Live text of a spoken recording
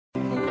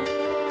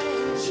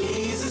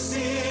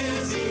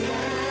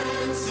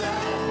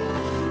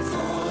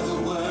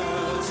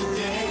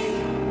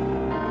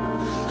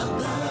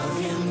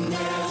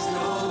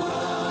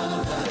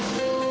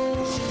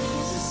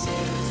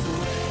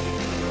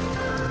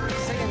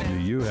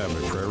you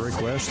have a prayer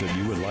request that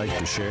you would like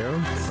to share?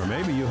 Or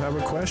maybe you have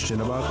a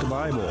question about the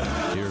Bible.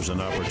 Here's an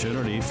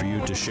opportunity for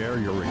you to share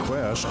your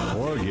request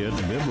or get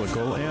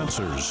biblical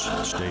answers.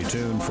 Stay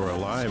tuned for a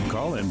live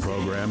call-in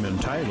program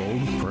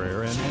entitled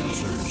Prayer and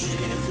Answers.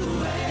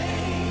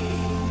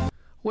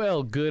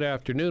 Well, good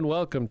afternoon.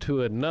 Welcome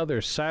to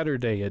another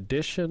Saturday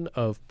edition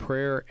of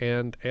Prayer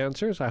and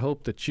Answers. I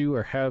hope that you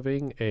are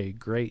having a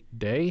great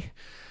day.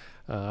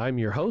 I'm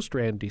your host,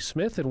 Randy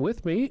Smith, and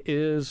with me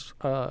is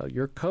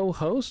your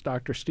co-host,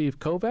 Dr. Steve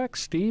Kovacs.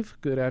 Steve,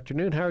 good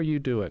afternoon. How are you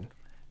doing?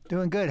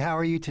 Doing good. How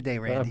are you today,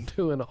 Randy? I'm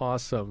doing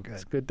awesome. Good.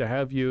 It's good to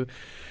have you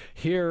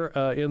here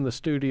in the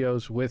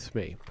studios with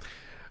me.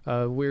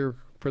 We're,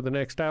 for the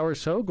next hour or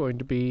so, going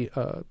to be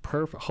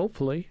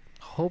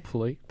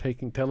hopefully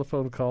taking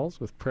telephone calls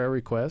with prayer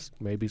requests,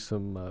 maybe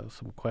some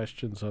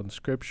questions on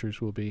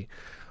scriptures. We'll be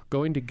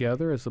going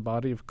together as the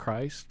body of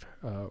Christ,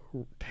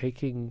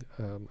 taking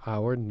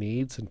our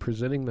needs and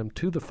presenting them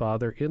to the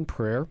Father in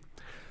prayer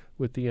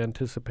with the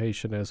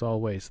anticipation, as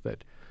always,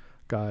 that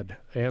God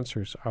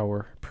answers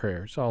our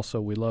prayers. Also,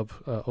 we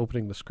love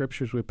opening the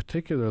scriptures. We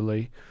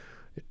particularly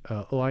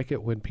like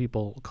it when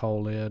people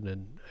call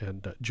in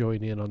and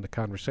join in on the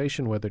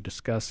conversation, whether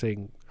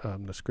discussing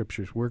the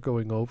scriptures we're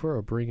going over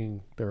or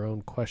bringing their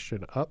own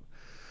question up.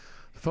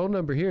 The phone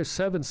number here is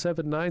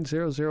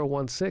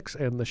 779-0016,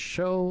 and the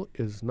show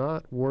is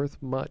not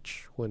worth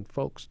much when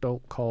folks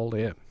don't call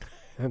in.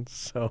 And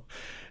so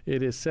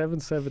it is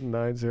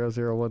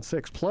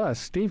 779-0016. Plus,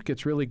 Steve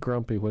gets really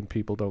grumpy when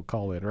people don't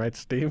call in, right,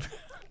 Steve?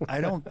 I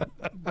don't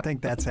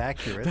think that's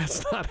accurate.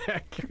 That's not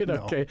accurate.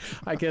 No. Okay.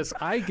 I guess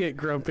I get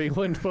grumpy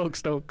when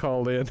folks don't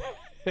call in.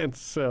 And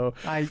so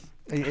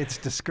it's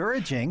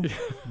discouraging,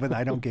 but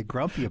I don't get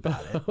grumpy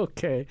about it.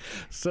 Okay.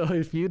 So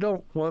if you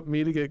don't want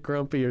me to get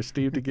grumpy or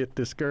Steve to get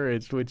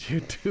discouraged, would you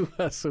do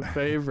us a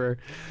favor?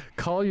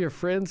 Call your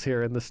friends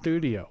here in the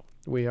studio.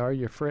 We are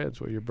your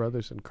friends. We're your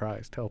brothers in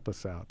Christ. Help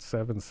us out.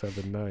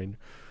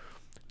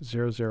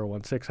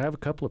 779-0016. I have a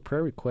couple of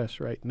prayer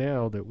requests right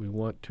now that we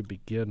want to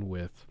begin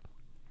with.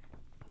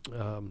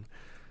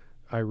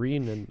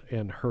 Irene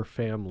and her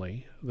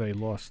family, they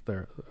lost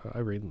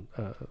Irene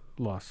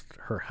lost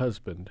her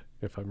husband,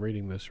 if I'm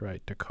reading this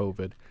right, to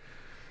COVID.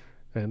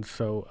 And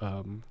so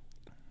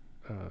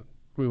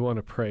we want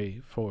to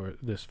pray for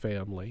this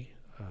family.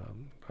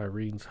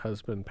 Irene's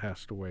husband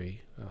passed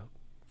away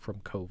from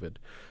COVID.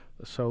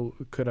 So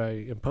could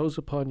I impose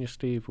upon you,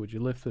 Steve, would you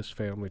lift this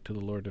family to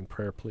the Lord in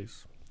prayer,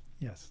 please?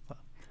 Yes.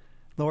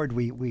 Lord,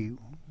 we're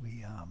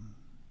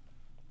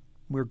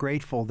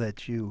grateful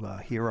that you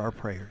hear our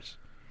prayers.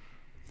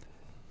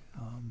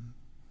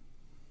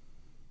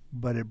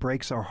 But it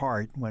breaks our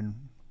heart when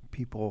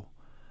people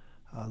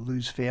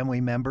lose family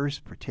members,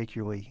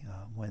 particularly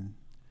when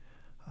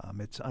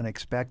it's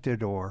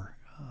unexpected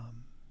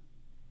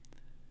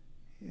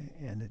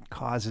and it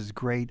causes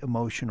great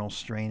emotional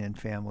strain in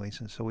families.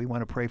 And so we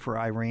want to pray for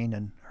Irene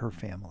and her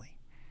family.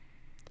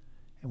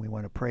 And we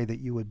want to pray that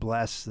you would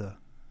bless the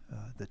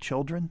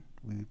children.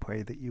 We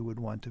pray that you would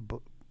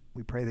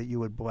we pray that you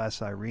would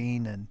bless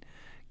Irene and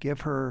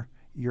give her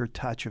your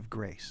touch of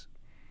grace.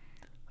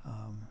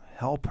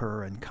 Help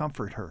her and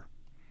comfort her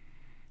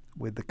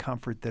with the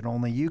comfort that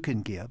only you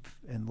can give.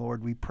 And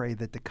Lord, we pray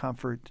that the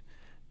comfort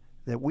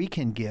that we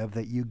can give,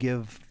 that you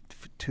give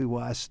to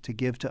us to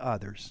give to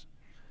others,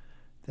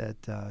 that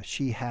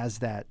she has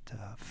that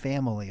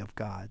family of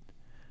God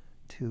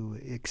to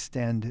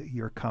extend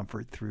your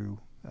comfort through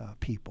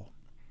people.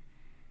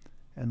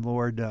 And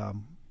Lord,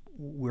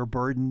 we're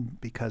burdened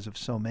because of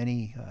so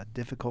many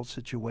difficult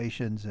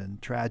situations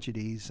and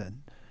tragedies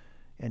and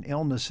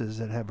illnesses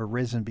that have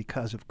arisen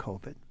because of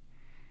COVID.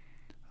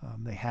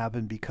 They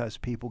happen because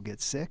people get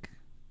sick.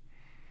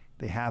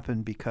 They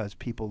happen because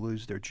people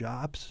lose their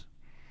jobs.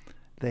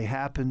 They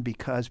happen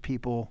because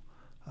people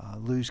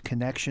lose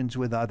connections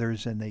with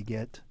others, and they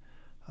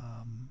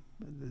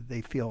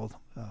feel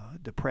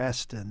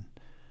depressed and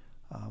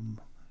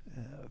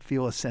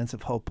feel a sense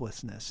of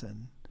hopelessness.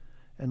 And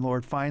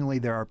Lord, finally,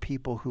 there are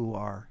people who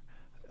are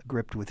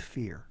gripped with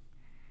fear.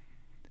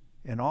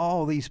 And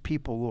all these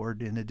people,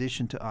 Lord, in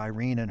addition to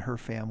Irene and her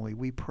family,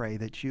 we pray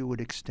that you would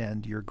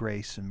extend your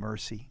grace and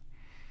mercy,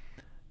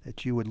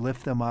 that you would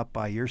lift them up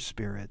by your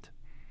Spirit,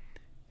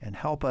 and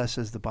help us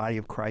as the body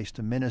of Christ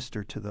to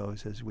minister to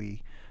those as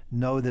we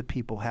know that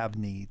people have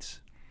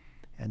needs,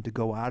 and to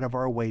go out of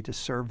our way to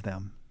serve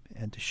them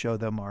and to show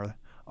them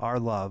our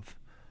love,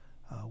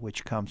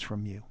 which comes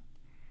from you.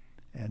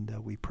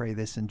 And we pray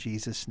this in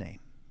Jesus' name.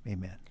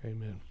 Amen.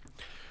 Amen.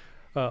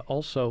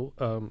 Also,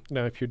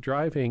 now if you're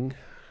driving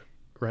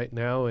right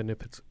now, and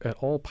if it's at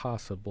all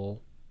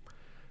possible,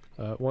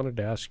 wanted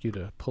to ask you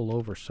to pull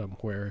over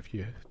somewhere. If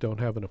you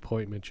don't have an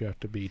appointment you have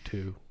to be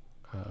to,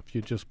 if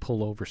you just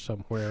pull over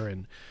somewhere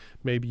and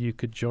maybe you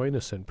could join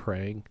us in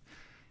praying.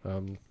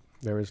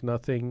 There is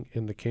nothing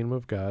in the kingdom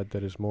of God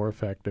that is more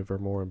effective or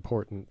more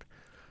important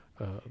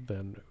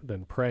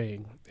than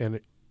praying.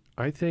 And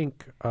I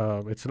think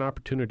it's an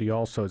opportunity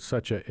also. It's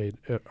such a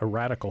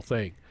radical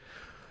thing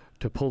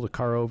to pull the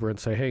car over and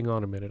say, hang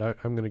on a minute,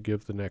 I'm going to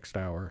give the next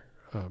hour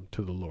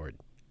to the Lord.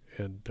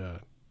 and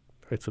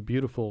it's a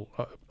beautiful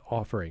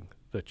offering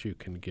that you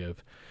can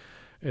give.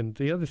 And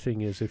the other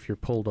thing is, if you're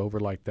pulled over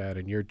like that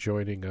and you're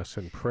joining us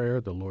in prayer,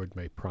 the Lord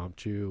may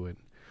prompt you, and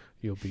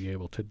you'll be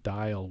able to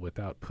dial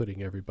without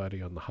putting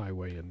everybody on the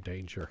highway in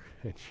danger,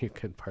 and you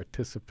can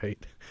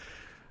participate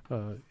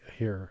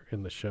here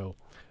in the show.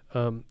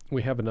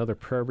 We have another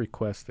prayer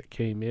request that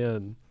came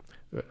in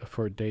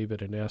for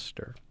David and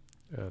Esther,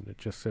 and it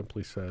just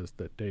simply says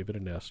that David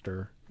and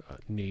Esther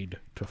need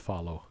to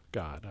follow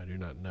God. I do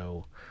not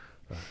know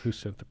who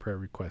sent the prayer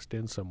request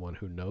in, someone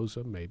who knows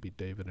them. Maybe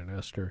David and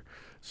Esther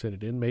sent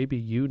it in. Maybe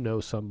you know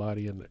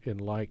somebody in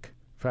like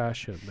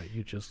fashion that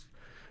you just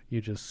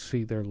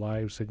see their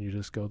lives and you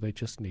just go, they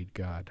just need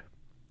God.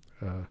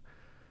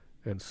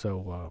 And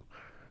so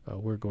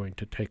we're going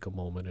to take a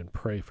moment and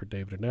pray for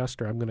David and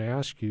Esther. I'm going to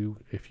ask you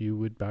if you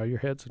would bow your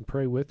heads and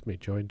pray with me.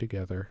 Join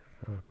together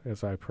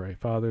as I pray.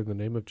 Father, in the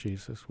name of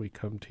Jesus, we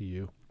come to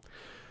you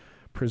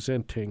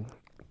presenting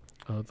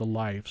the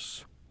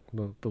lives,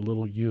 the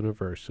little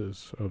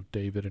universes of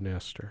David and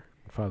Esther.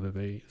 Father,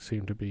 they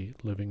seem to be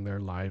living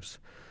their lives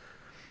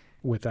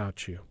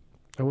without you.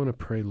 I want to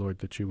pray, Lord,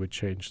 that you would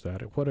change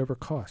that at whatever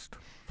cost.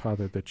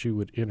 Father, that you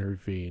would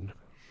intervene,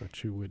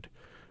 that you would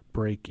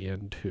break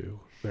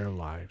into their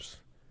lives,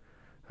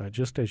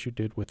 just as you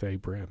did with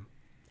Abraham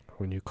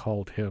when you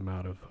called him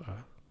out of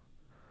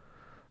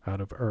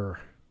Ur.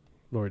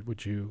 Lord,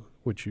 would you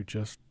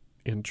just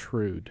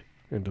intrude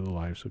into the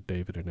lives of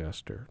David and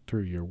Esther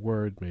through your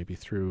word, maybe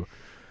through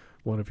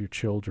one of your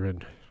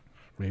children,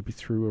 maybe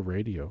through a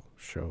radio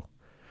show,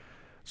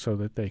 so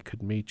that they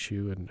could meet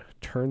you and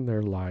turn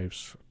their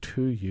lives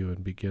to you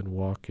and begin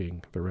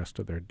walking the rest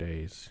of their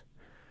days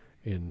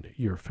in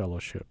your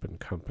fellowship and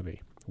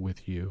company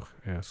with you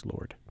as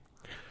Lord.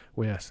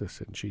 We ask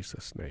this in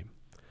Jesus' name.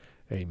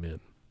 Amen.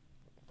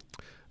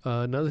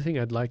 Another thing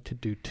I'd like to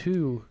do,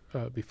 too,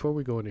 before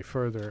we go any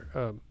further,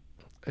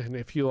 and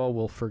if you all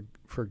will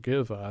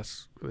forgive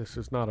us, this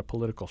is not a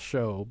political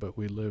show, but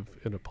we live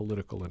in a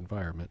political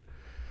environment.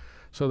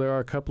 So there are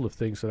a couple of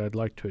things that I'd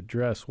like to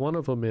address. One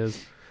of them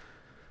is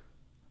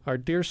our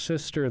dear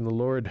sister in the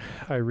Lord,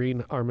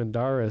 Irene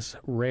Armendariz,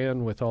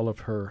 ran with all of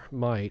her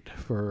might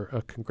for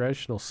a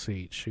congressional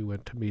seat. She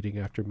went to meeting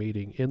after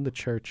meeting in the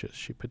churches.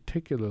 She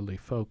particularly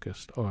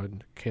focused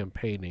on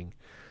campaigning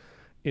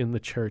in the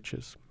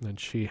churches, and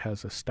she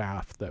has a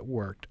staff that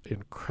worked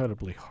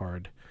incredibly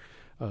hard.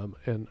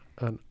 And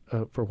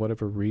for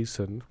whatever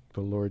reason,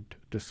 the Lord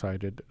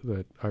decided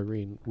that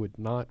Irene would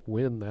not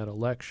win that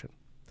election.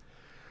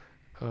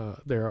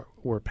 There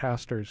were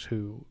pastors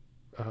who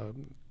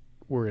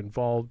were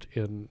involved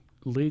in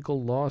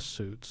legal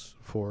lawsuits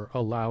for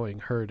allowing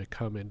her to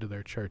come into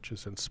their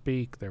churches and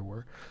speak. There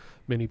were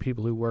many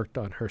people who worked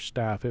on her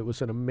staff. It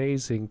was an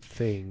amazing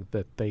thing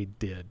that they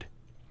did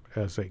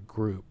as a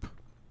group.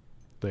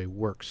 They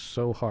worked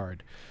so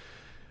hard.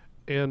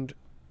 And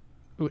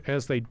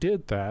as they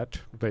did that,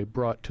 they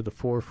brought to the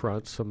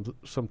forefront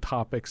some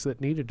topics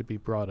that needed to be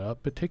brought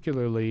up,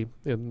 particularly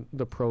in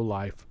the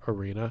pro-life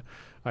arena.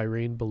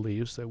 Irene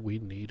believes that we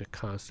need a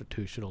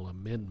constitutional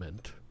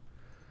amendment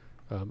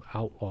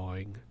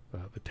outlawing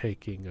the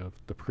taking of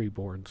the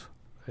preborns,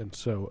 and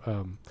so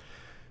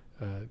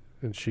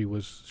and she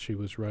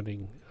was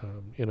running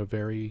in a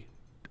very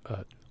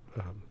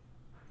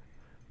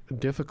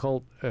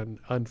difficult and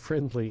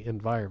unfriendly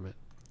environment,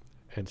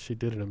 and she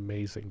did an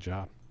amazing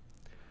job.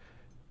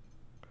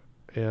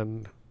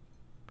 And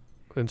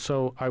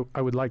so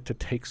I would like to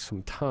take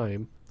some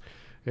time,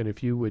 and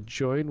if you would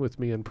join with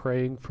me in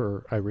praying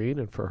for Irene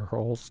and for her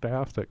whole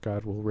staff, that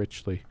God will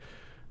richly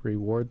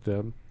reward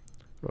them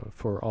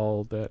for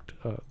all that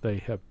they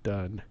have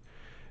done,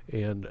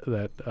 and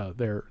that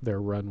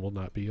their run will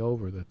not be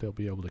over, that they'll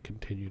be able to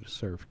continue to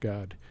serve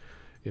God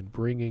in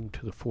bringing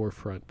to the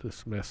forefront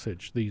this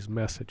message, these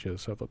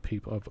messages of a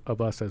people,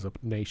 of us as a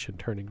nation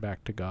turning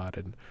back to God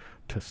and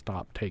to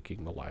stop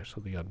taking the lives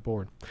of the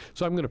unborn.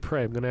 So I'm going to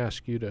pray. I'm going to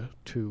ask you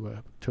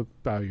to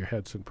bow your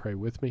heads and pray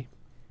with me.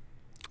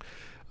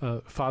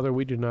 Father,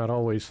 we do not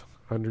always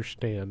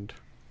understand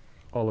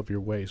all of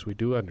your ways. We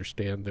do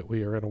understand that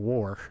we are in a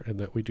war and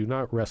that we do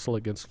not wrestle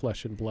against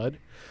flesh and blood,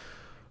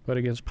 but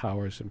against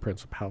powers and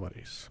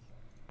principalities.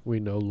 We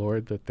know,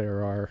 Lord, that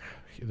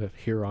that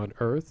here on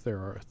earth there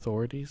are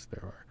authorities,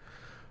 there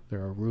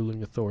are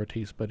ruling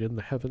authorities, but in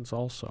the heavens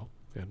also.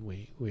 And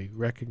we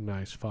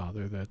recognize,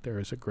 Father, that there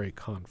is a great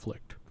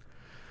conflict.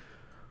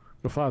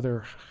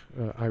 Father,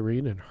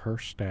 Irene and her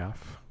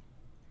staff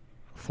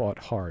fought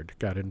hard,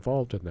 got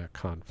involved in that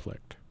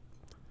conflict,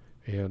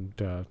 and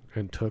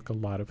took a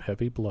lot of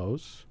heavy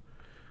blows,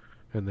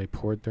 and they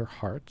poured their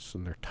hearts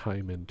and their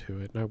time into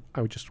it. And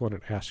I just want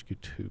to ask you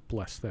to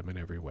bless them in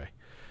every way.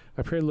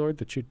 I pray, Lord,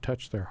 that you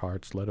touch their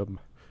hearts, let them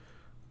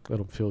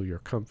feel your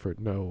comfort,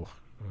 know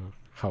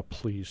how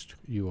pleased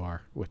you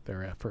are with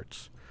their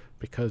efforts,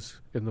 because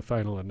in the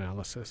final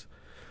analysis,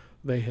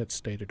 they had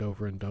stated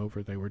over and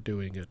over they were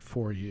doing it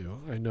for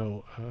you. I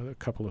know a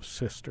couple of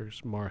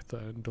sisters, Martha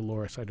and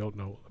Dolores. I don't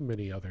know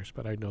many others,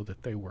 but I know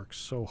that they worked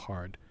so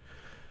hard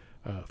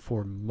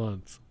for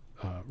months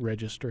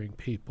registering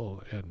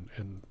people,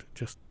 and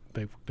just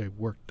they've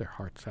worked their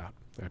hearts out.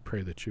 I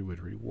pray that you would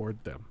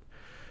reward them.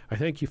 I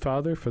thank you,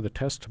 Father, for the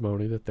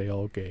testimony that they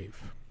all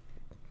gave,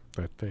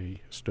 that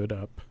they stood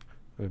up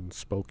and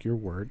spoke your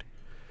word.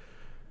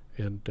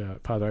 And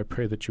Father, I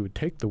pray that you would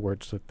take the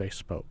words that they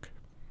spoke,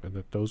 and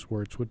that those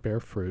words would bear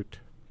fruit,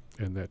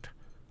 and that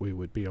we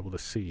would be able to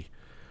see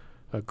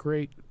a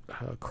great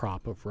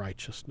crop of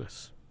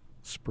righteousness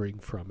spring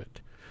from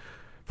it.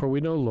 For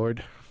we know,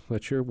 Lord,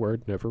 that your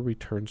word never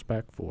returns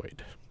back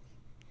void.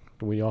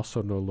 And we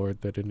also know,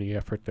 Lord, that any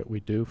effort that we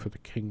do for the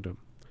kingdom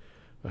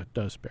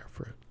does bear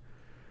fruit.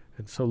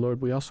 And so,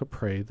 Lord, we also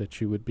pray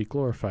that you would be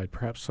glorified.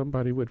 Perhaps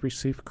somebody would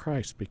receive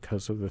Christ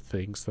because of the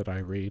things that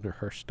Irene or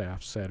her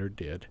staff said or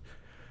did,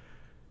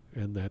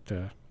 and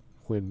that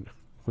when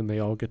they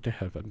all get to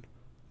heaven,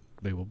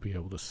 they will be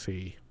able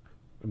to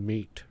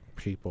meet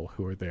people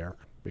who are there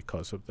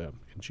because of them.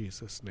 In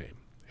Jesus' name,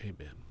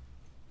 amen.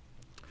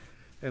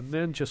 And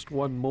then just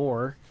one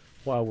more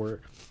while we're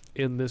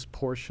in this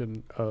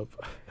portion of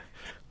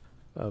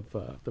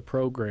the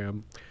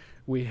program.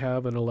 We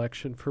have an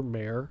election for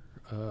mayor,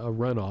 a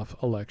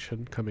runoff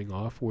election coming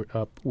off.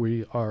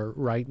 We are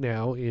right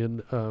now in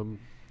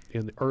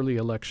the early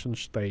election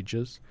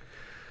stages,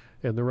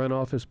 and the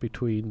runoff is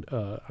between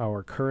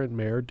our current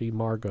mayor, Dee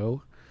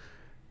Margot,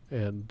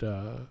 and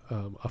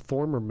a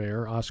former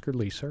mayor, Oscar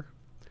Leeser.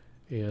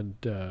 And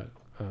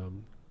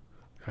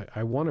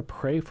I want to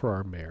pray for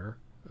our mayor.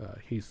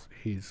 He's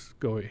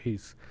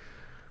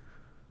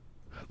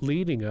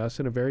leading us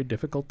in a very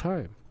difficult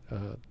time.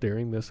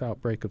 During this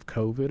outbreak of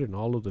COVID and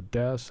all of the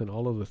deaths and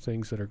all of the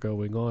things that are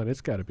going on, it's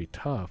got to be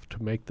tough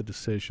to make the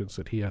decisions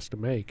that he has to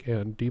make.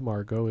 And Dee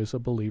Margot is a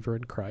believer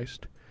in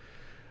Christ.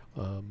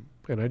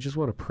 And I just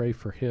want to pray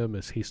for him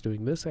as he's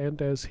doing this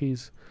and as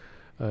he's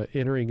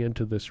entering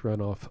into this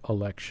runoff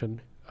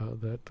election,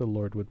 that the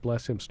Lord would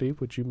bless him.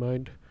 Steve, would you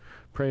mind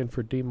praying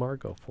for Dee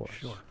Margot for us?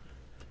 Sure.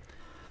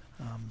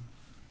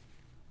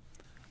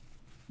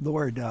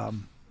 Lord,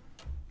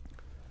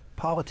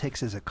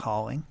 politics is a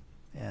calling.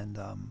 And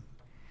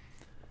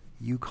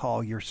you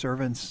call your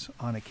servants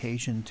on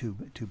occasion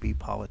to be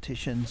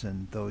politicians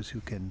and those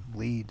who can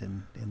lead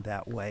in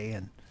that way.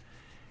 And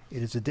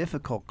it is a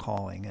difficult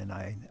calling. And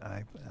I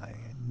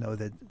know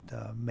that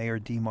Mayor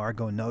Dee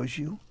Margot knows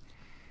you,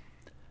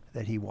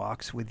 that he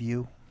walks with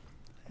you,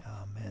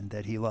 and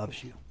that he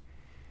loves you.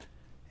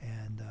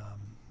 And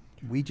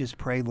we just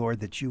pray, Lord,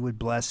 that you would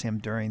bless him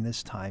during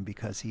this time,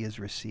 because he has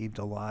received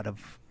a lot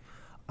of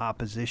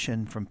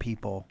opposition from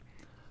people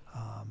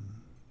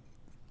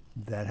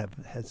that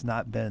has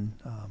not been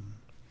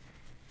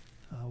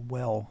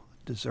well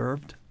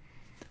deserved.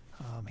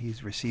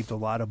 He's received a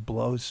lot of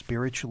blows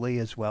spiritually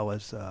as well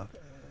as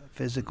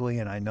physically,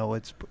 and I know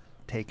it's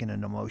taken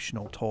an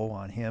emotional toll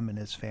on him and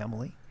his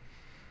family.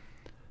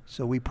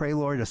 So we pray,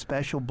 Lord, a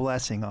special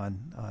blessing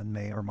on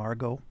Mayor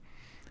Margot.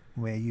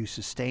 May you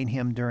sustain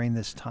him during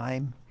this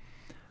time.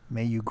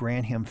 May you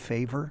grant him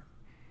favor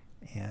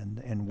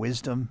and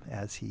wisdom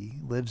as he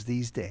lives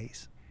these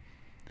days.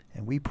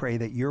 And we pray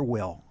that your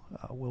will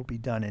be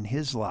done in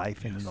his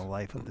life and in the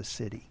life of the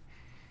city.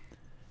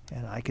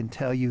 And I can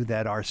tell you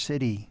that our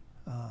city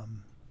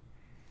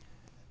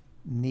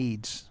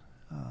needs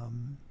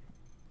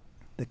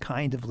the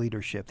kind of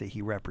leadership that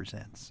he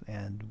represents.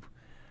 And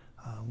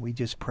we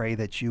just pray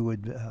that you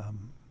would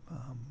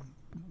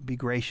be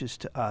gracious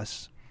to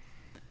us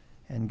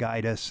and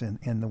guide us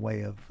in the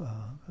way of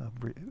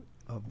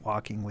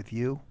walking with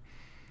you,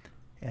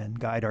 and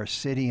guide our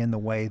city in the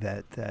way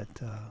that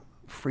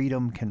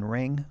freedom can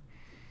ring,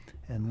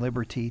 and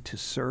liberty to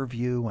serve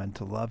you and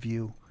to love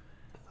you,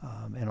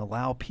 and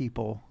allow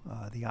people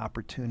the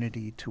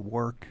opportunity to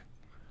work,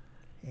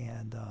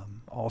 and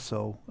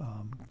also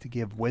to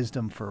give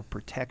wisdom for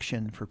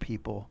protection for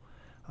people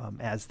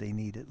as they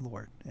need it,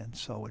 Lord. And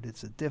so it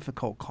is a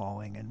difficult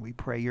calling, and we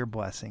pray your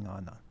blessing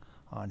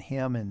on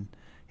him and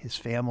his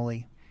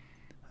family,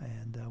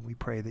 and we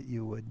pray that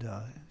you would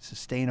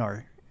sustain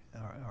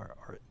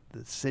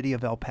the city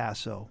of El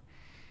Paso,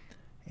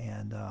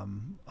 and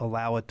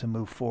allow it to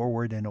move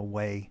forward in a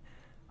way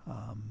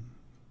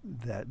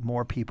that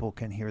more people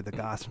can hear the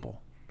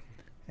gospel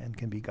and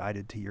can be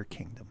guided to your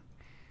kingdom.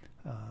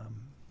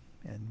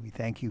 And we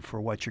thank you for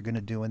what you're going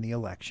to do in the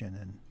election,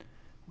 and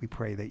we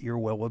pray that your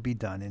will be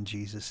done in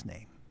Jesus'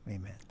 name.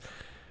 Amen.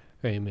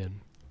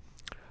 Amen.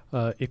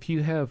 If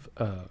you have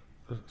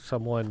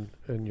someone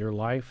in your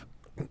life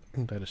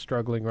that is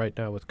struggling right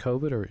now with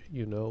COVID, or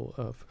you know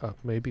of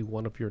maybe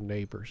one of your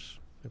neighbors,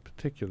 and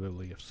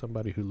particularly if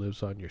somebody who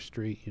lives on your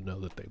street, you know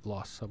that they've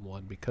lost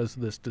someone because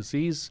of this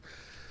disease,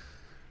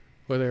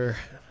 whether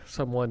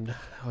someone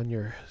on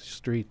your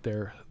street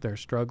they're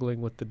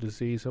struggling with the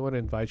disease, I want to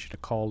invite you to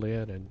call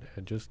in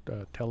and just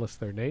tell us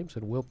their names,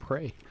 and we'll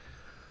pray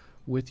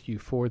with you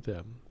for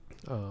them.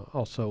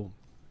 Also,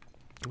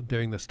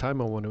 during this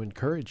time, I want to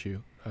encourage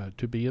you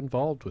to be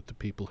involved with the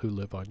people who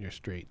live on your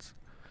streets.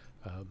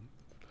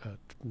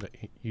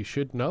 You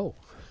should know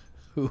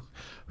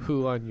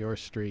who on your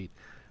street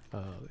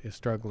is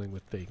struggling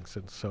with things,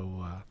 and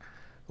so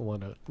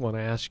want to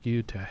ask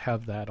you to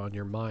have that on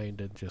your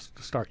mind and just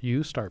start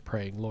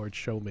praying. Lord,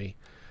 show me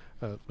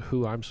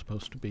who I'm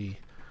supposed to be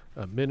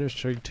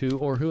ministering to,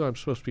 or who I'm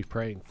supposed to be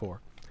praying for.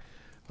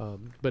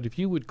 But if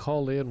you would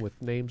call in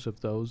with names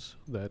of those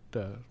that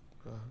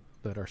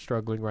are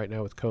struggling right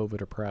now with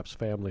COVID, or perhaps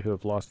family who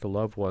have lost a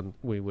loved one,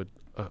 we would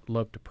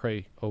love to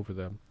pray over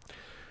them.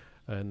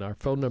 And our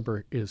phone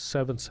number is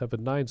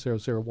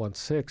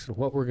 779-0016. And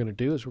what we're going to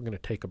do is we're going to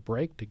take a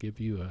break to give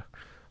you a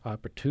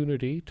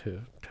opportunity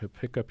to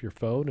pick up your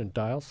phone and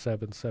dial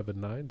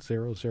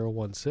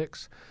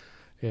 779-0016.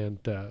 And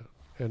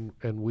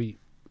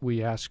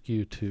we ask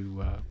you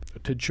to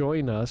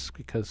join us,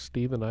 because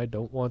Steve and I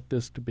don't want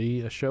this to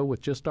be a show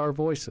with just our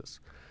voices.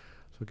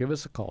 So give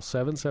us a call,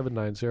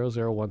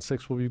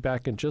 779-0016. We'll be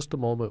back in just a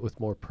moment with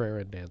more prayer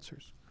and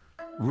answers.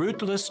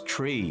 Rootless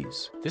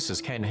Trees. This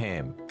is Ken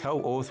Ham,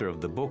 co-author of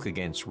the book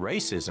against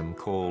racism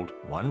called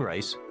One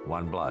Race,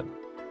 One Blood.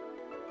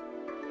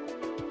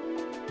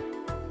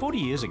 40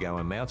 years ago,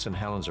 when Mount St.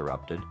 Helens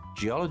erupted,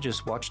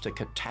 geologists watched a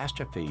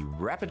catastrophe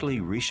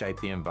rapidly reshape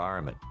the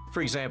environment.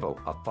 For example,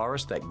 a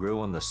forest that grew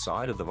on the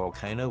side of the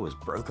volcano was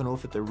broken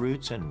off at the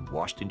roots and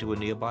washed into a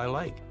nearby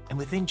lake. And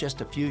within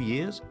just a few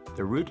years,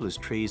 the rootless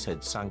trees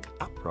had sunk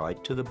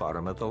upright to the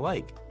bottom of the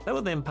lake. They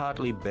were then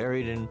partly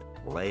buried in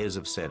layers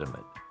of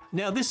sediment.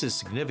 Now, this is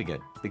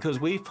significant because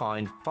we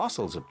find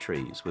fossils of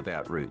trees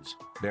without roots,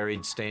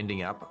 buried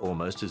standing up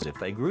almost as if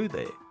they grew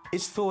there.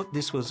 It's thought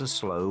this was a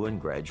slow and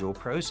gradual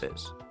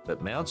process,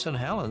 but Mount St.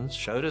 Helens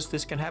showed us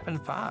this can happen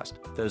fast.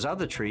 Those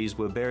other trees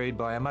were buried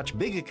by a much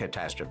bigger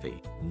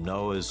catastrophe,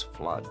 Noah's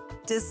flood.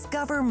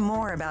 Discover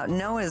more about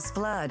Noah's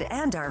flood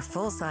and our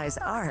full-size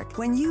ark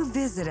when you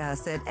visit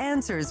us at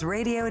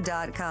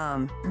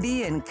AnswersRadio.com.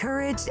 Be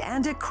encouraged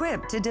and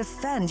equipped to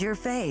defend your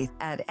faith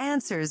at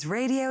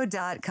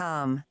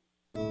AnswersRadio.com.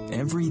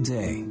 Every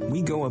day,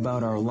 we go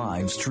about our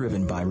lives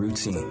driven by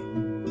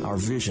routine, our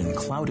vision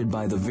clouded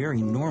by the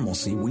very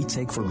normalcy we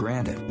take for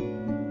granted.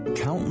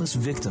 Countless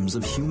victims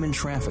of human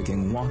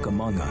trafficking walk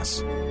among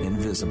us,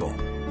 invisible.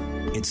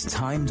 It's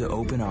time to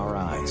open our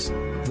eyes.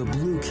 The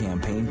Blue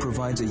Campaign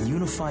provides a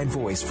unified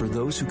voice for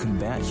those who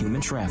combat human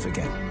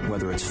trafficking,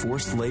 whether it's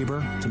forced labor,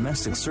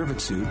 domestic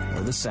servitude,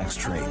 or the sex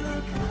trade.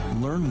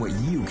 Learn what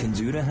you can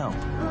do to help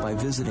by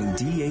visiting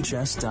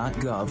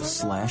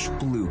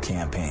dhs.gov/Blue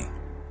Campaign.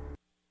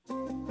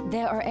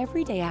 There are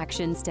everyday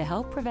actions to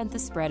help prevent the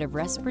spread of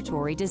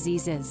respiratory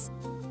diseases.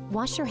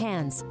 Wash your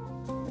hands.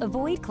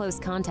 Avoid close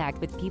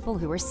contact with people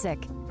who are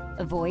sick.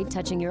 Avoid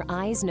touching your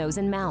eyes, nose,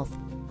 and mouth.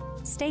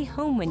 Stay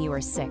home when you are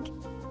sick.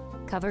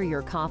 Cover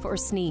your cough or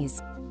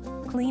sneeze.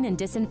 Clean and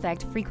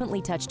disinfect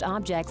frequently touched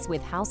objects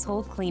with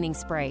household cleaning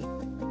spray.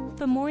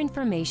 For more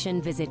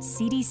information, visit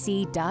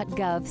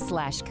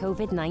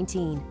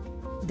cdc.gov/COVID-19.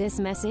 This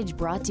message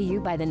brought to you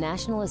by the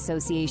National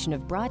Association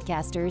of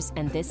Broadcasters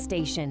and this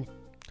station.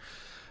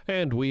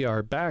 And we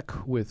are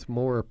back with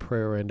more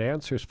prayer and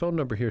answers. Phone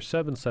number here,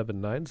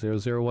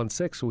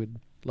 779-0016. We'd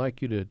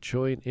like you to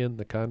join in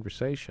the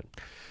conversation.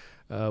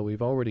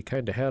 We've already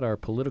kind of had our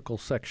political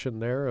section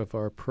there of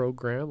our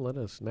program. Let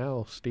us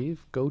now,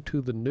 Steve, go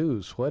to the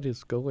news. What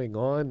is going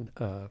on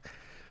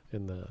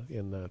in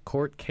the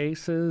court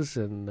cases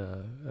and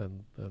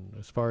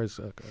as far as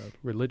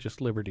religious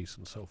liberties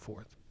and so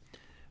forth?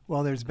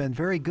 Well, there's been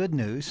very good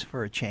news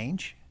for a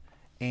change,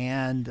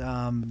 and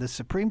the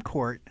Supreme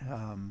Court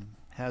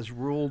has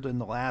ruled in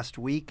the last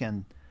week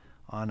on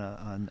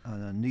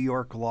a New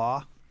York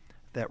law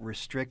that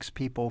restricts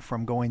people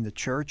from going to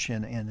church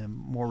in a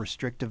more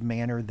restrictive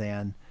manner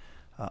than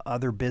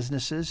other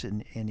businesses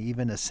and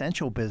even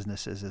essential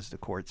businesses, as the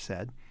court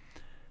said.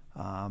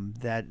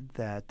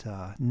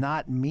 That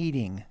not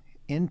meeting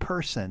in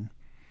person,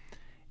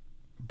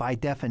 by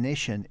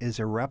definition, is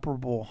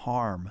irreparable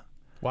harm.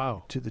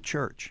 Wow. To the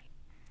church,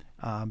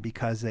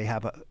 because they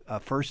have a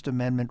First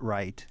Amendment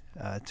right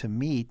to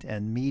meet,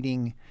 and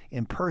meeting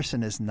in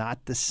person is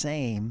not the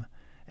same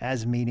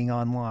as meeting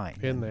online.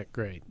 Isn't that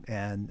great?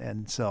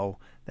 And so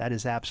that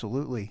is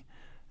absolutely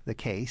the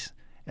case.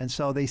 And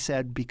so they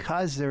said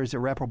because there's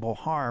irreparable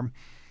harm,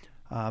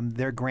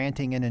 they're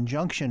granting an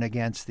injunction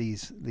against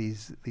these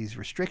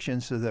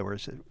restrictions. So there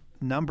was a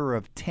number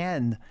of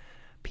 10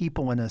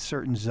 people in a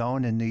certain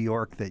zone in New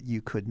York that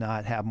you could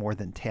not have more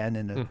than 10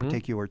 in a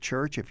particular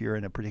church if you're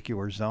in a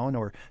particular zone,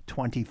 or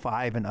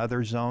 25 in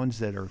other zones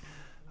that are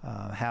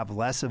have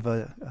less of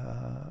a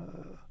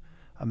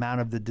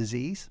amount of the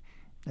disease.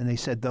 And they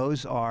said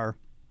those are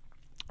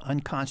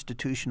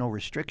unconstitutional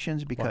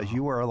restrictions because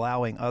you are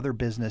allowing other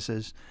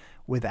businesses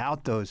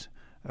without those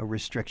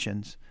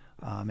restrictions,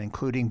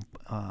 including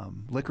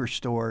liquor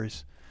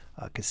stores,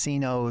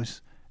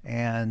 casinos,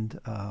 and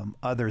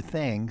other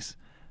things.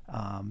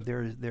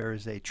 There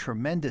is a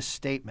tremendous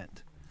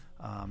statement.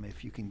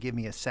 If you can give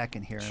me a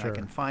second here, and I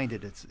can find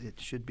it.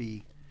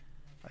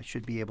 I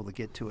should be able to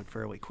get to it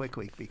fairly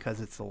quickly because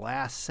it's the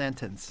last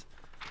sentence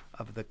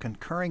of the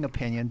concurring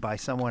opinion by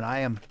someone I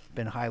am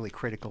been highly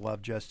critical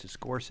of, Justice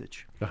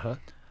Gorsuch.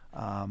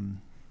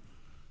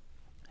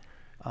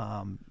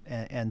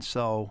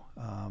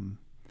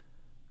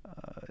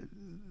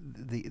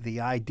 the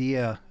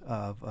idea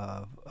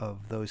of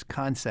those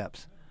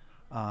concepts,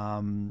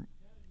 and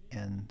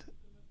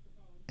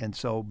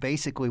so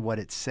basically what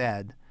it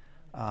said.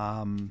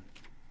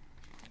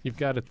 You've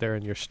got it there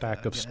in your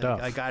stack of stuff.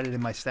 I got it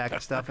in my stack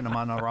of stuff, and I'm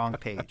on the wrong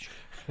page.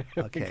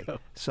 Okay,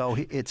 so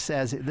it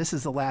says, this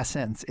is the last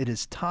sentence. It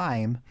is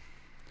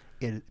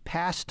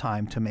past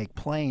time to make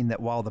plain that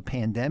while the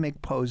pandemic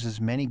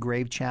poses many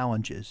grave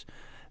challenges,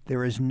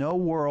 there is no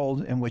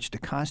world in which the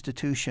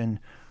Constitution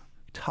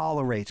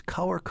tolerates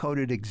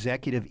color-coded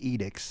executive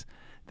edicts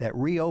that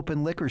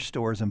reopen liquor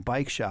stores and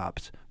bike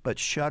shops, but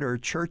shutter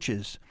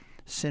churches,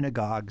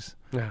 synagogues,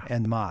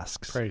 and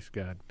mosques. Praise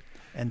God.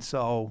 And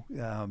so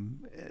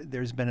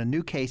there's been a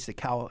new case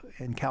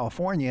in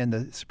California, and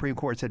the Supreme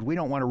Court said, we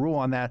don't want to rule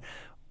on that.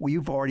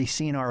 You've already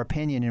seen our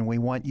opinion, and we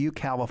want you,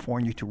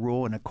 California, to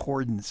rule in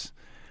accordance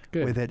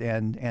with it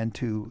and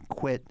to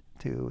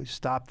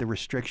stop the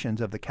restrictions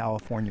of the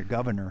California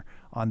governor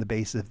on the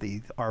basis of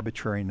the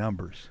arbitrary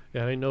numbers.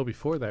 Yeah, I know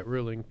before that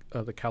ruling,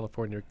 the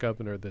California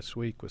governor this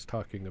week was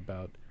talking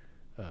about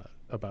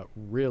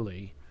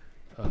really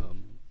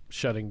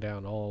shutting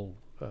down all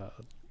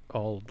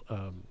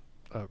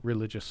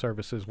religious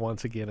services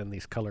once again in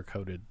these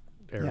color-coded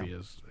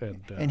areas. Yeah.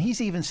 And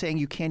he's even saying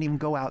you can't even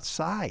go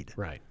outside.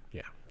 Right,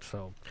 yeah.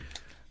 So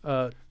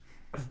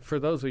for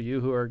those of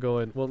you who are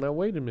going, well, now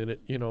wait a minute,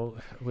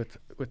 with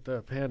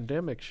the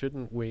pandemic,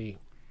 shouldn't we?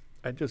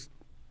 I just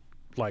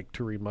like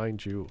to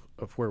remind you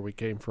of where we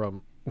came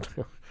from.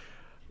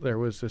 There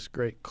was this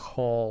great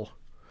call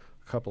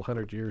a couple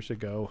hundred years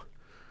ago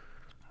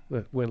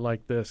that went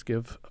like this: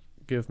 give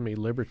me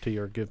liberty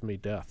or give me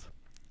death.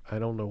 I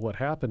don't know what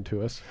happened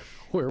to us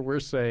where we're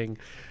saying,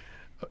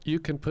 you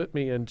can put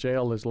me in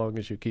jail as long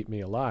as you keep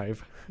me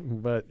alive.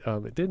 But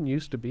it didn't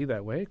used to be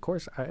that way. Of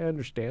course, I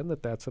understand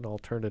that that's an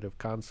alternative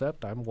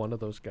concept. I'm one of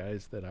those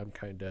guys that I'm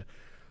kind of,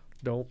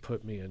 don't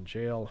put me in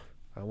jail.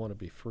 I want to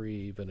be free,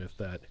 even if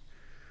that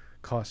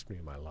cost me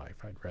my life.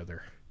 I'd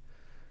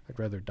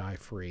rather die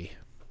free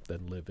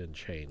than live in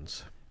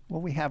chains.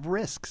 Well, we have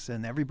risks,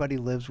 and everybody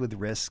lives with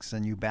risks,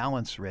 and you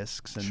balance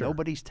risks, and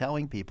nobody's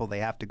telling people they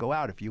have to go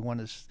out. If you want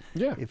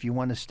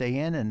to stay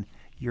in and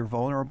you're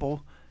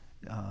vulnerable,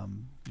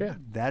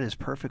 that is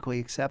perfectly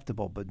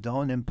acceptable. But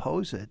don't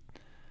impose it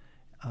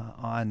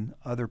on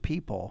other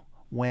people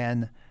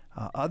when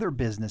other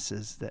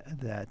businesses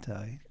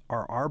that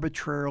are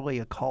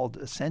arbitrarily called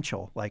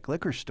essential, like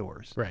liquor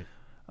stores,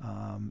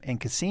 and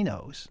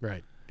casinos,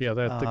 Yeah,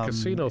 the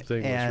casino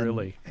thing was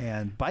really,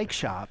 and bike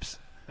shops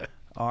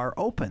are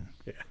open,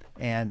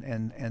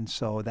 and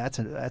so that's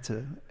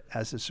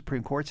as the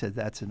Supreme Court said,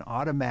 that's an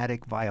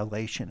automatic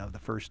violation of the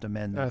First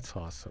Amendment. That's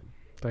awesome.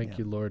 Thank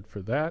you, Lord,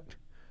 for that.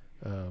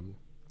 I'm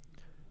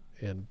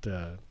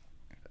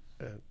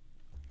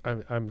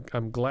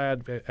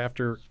glad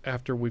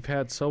after we've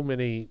had so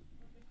many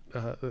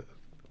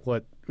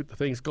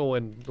things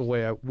going the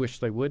way I wish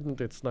they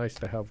wouldn't. It's nice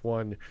to have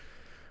one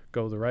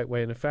go the right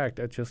way, and in fact,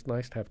 it's just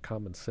nice to have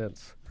common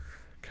sense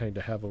kind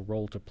of have a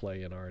role to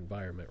play in our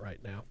environment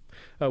right now.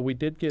 We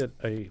did get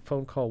a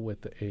phone call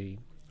with a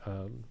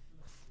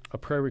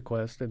prayer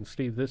request, and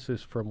Steve, this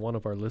is from one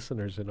of our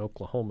listeners in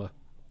Oklahoma.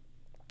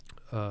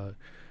 And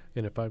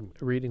if I'm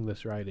reading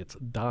this right, it's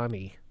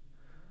Donnie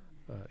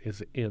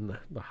is in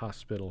the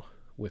hospital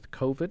with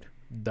COVID.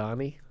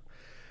 Donnie.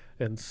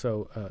 And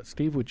so,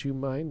 Steve, would you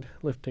mind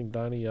lifting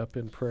Donnie up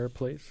in prayer,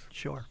 please?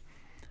 Sure.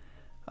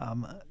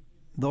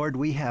 Lord,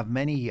 we have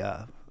many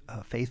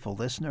faithful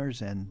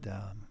listeners, and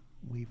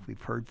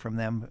we've heard from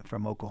them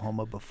from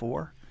Oklahoma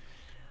before.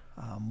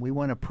 We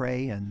want to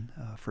pray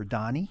for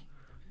Donnie,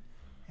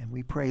 and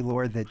we pray,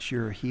 Lord, that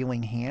your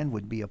healing hand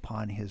would be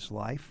upon his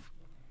life.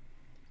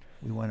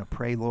 We want to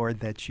pray, Lord,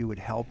 that you would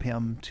help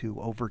him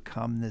to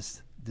overcome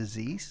this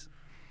disease,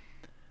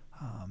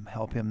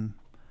 help him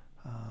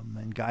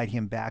and guide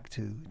him back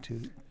to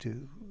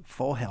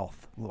full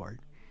health, Lord.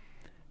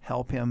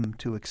 Help him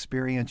to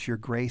experience your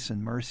grace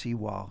and mercy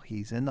while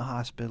he's in the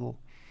hospital.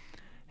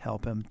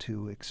 Help him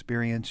to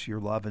experience your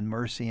love and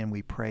mercy, and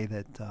we pray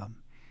that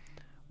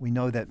we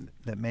know that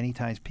many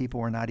times people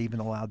are not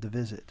even allowed to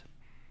visit,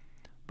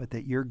 but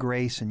that your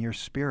grace and your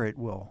spirit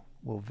will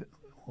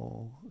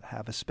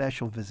have a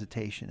special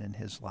visitation in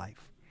his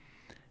life,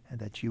 and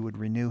that you would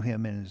renew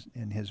him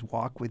in his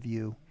walk with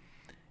you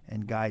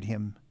and guide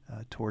him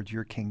towards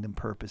your kingdom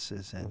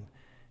purposes,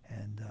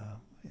 and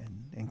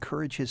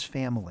encourage his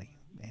family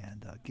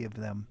and give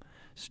them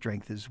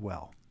strength as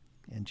well.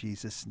 In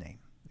Jesus' name,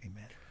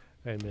 amen.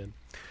 Amen.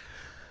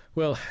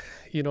 Well,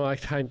 I'm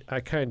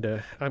kind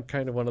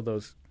of one of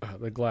those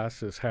the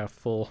glass is half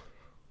full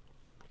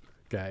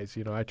guys.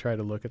 I try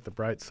to look at the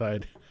bright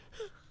side.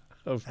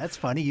 That's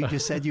funny. You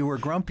just said you were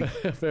grumpy.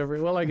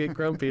 Well, I get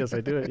grumpy as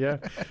I do it. Yeah.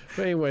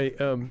 But anyway,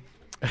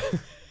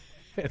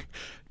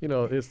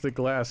 is the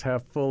glass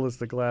half full? Is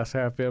the glass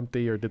half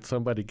empty? Or did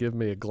somebody give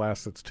me a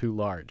glass that's too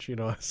large?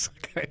 It's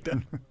kind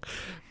of.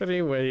 But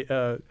anyway,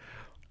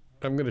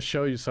 I'm going to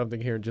show you something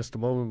here in just a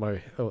moment.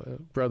 My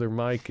brother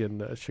Mike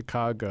in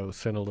Chicago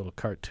sent a little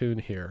cartoon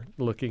here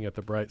looking at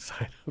the bright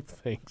side of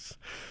things.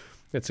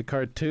 It's a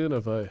cartoon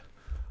of a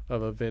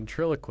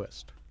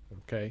ventriloquist,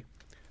 okay?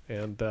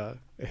 And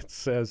it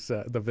says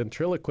the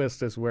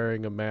ventriloquist is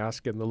wearing a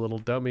mask, and the little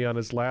dummy on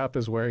his lap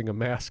is wearing a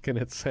mask, and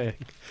it's saying,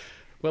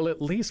 well,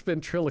 at least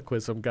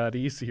ventriloquism got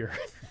easier.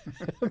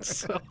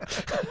 So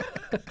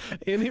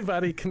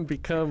anybody can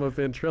become a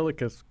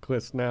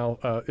ventriloquist now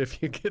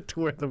if you get to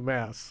wear the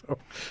mask.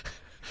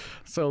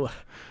 So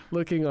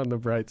looking on the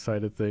bright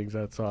side of things,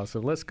 that's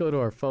awesome. Let's go to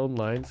our phone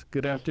lines.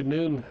 Good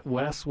afternoon,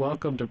 Wes.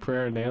 Welcome to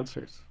Prayer and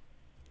Answers.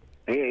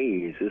 Hey,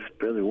 is this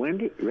Brother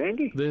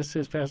Randy? This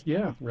is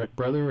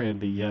Brother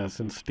Randy, yes,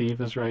 and Steve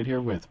is right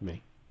here with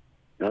me.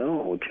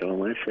 Oh, tell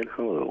him I said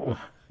hello.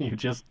 You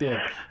just did.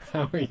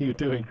 How are you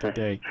doing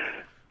today?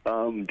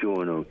 I'm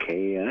doing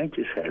okay. I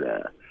just had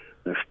a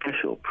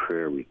special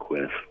prayer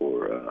request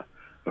for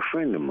a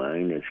friend of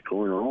mine that's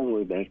going all the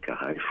way back to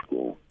high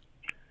school.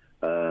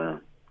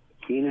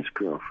 He and his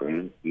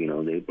girlfriend,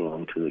 they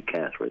belong to the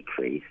Catholic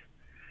faith,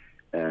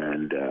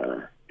 and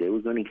they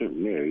were going to get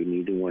married.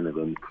 Neither one of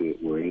them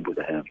were able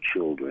to have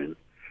children.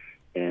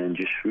 And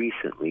just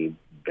recently,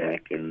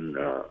 back in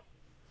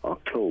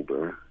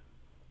October,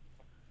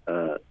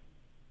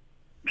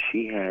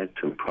 she had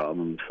some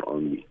problems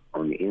on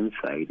the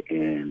inside,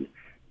 and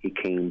he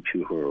came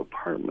to her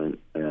apartment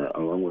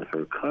along with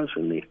her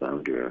cousin. They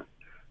found her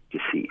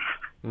deceased.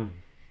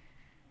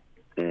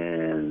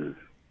 And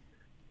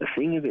the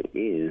thing of it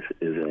is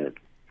that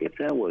if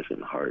that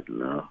wasn't hard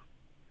enough,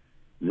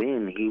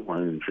 then he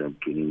winds up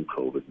getting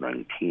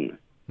COVID-19.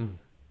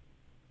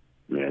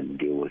 They had to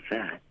deal with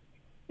that.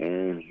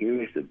 And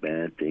here's the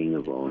bad thing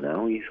of all.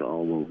 Now he's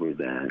all over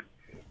that,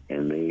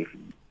 and they've,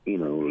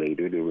 laid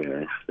her to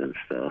rest and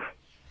stuff.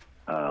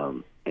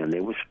 And they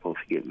were supposed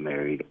to get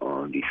married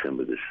on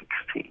December the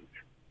 16th.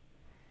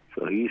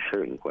 So he's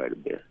hurting quite a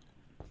bit.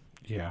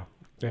 Yeah.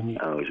 And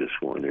I was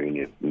just wondering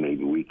if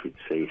maybe we could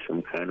say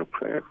some kind of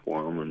prayer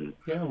for him,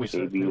 and we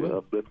certainly will.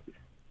 Uplift.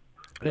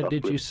 And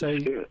did you say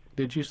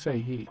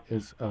he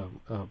is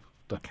of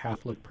the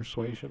Catholic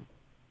persuasion?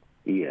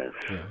 Yes.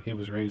 Yeah, he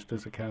was raised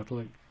as a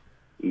Catholic.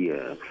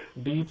 Yes.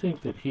 Do you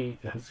think that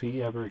has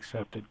he ever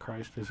accepted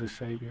Christ as his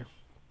Savior?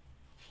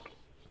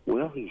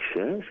 Well, he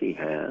says he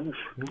has.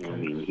 Okay. I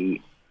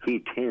mean, he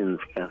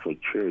attends Catholic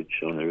Church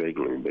on a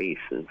regular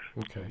basis.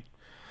 Okay.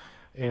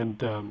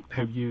 And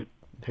have you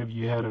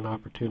had an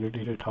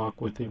opportunity to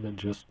talk with him, and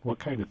just what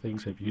kind of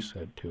things have you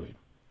said to him?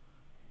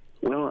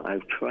 Well,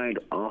 I've tried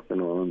off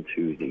and on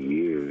through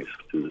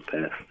the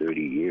past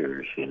 30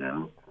 years,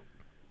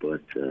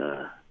 but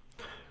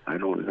I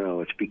don't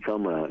know. It's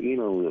become a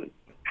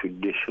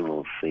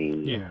traditional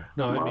thing. Yeah.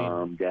 No,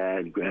 Mom,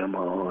 Dad,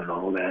 Grandma, and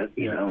all that.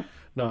 You know.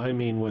 No, I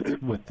mean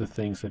with the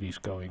things that he's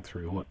going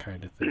through. What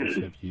kind of things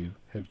have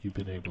you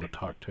been able to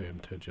talk to him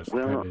to just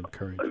kind of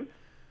encourage?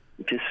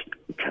 Just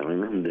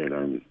telling him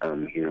that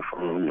I'm here for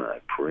him. I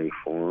pray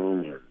for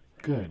him. And,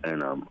 good.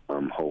 And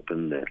I'm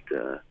hoping that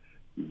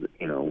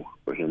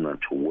for him not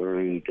to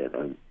worry,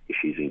 that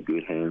she's in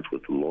good hands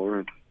with the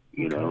Lord.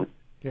 You know.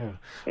 Yeah.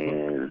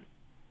 And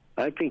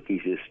I think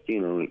he's just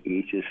kind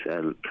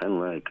of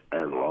like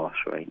at a loss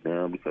right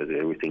now because of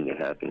everything that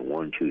happened.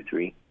 1, 2,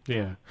 3.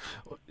 Yeah.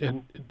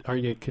 And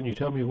can you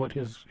tell me what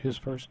his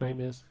first name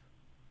is?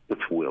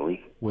 It's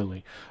Willie.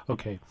 Willie.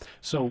 Okay.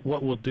 So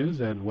what we'll do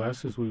then,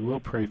 Wes, is we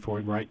will pray for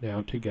him right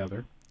now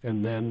together,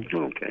 and then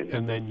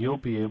you'll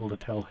be able to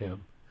tell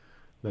him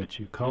that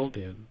you called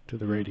in to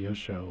the radio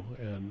show,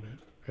 and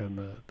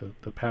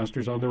the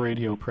pastors on the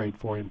radio prayed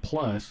for him,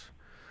 plus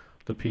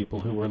the people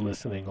who were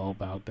listening all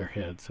bowed their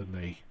heads, and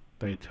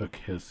they took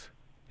his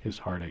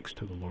heartaches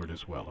to the Lord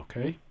as well.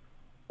 Okay.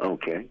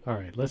 Okay. All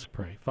right. Let's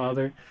pray.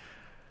 Father,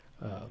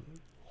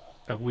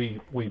 we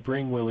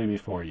bring Willie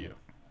before you.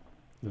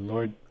 The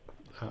Lord,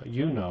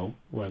 you know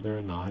whether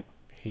or not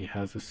he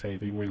has a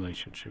saving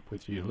relationship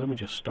with you. Let me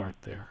just start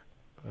there.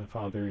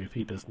 Father, if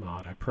he does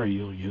not, I pray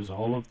you'll use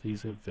all of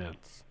these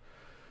events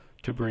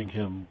to bring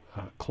him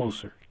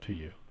closer to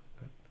you.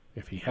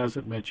 If he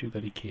hasn't met you,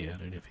 that he can,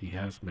 and if he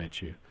has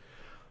met you,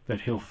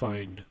 that he'll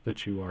find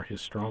that you are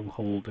his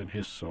stronghold and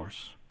his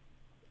source.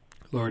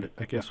 Lord,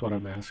 I guess what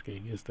I'm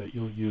asking is that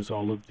you'll use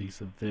all of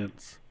these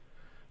events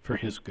for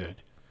his good,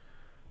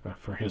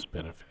 for his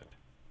benefit.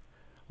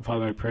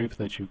 Father, I pray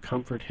that you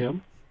comfort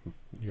him.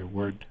 Your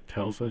word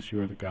tells us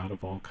you are the God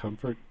of all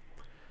comfort.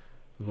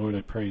 Lord,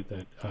 I pray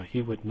that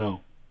he would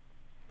know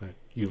that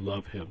you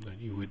love him, that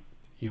you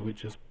would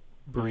just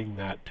bring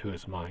that to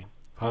his mind.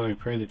 Father, I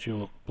pray that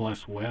you'll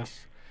bless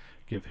Wes,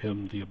 give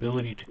him the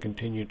ability to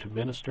continue to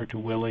minister to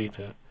Willie,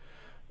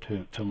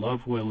 to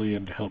love Willie,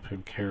 and to help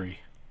him carry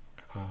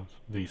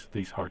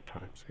these hard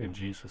times. In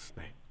Jesus'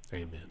 name,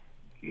 amen.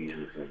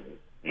 Jesus' name.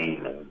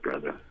 Amen,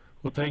 brother.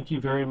 Well, thank you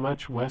very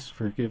much, Wes,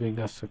 for giving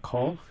us a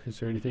call. Is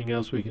there anything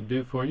else we can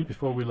do for you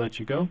before we let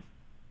you go?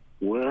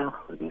 Well,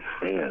 I can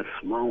say a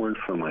small one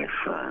for my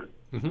son.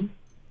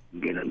 Mm-hmm.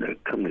 Get him to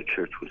come to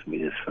church with me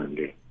this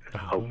Sunday,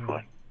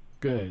 hopefully.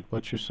 Good.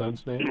 What's your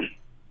son's name?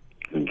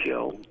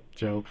 Joe.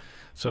 Joe.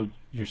 So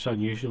your son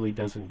usually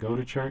doesn't go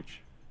to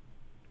church?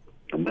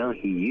 Well,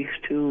 he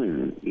used to,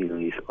 and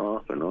he's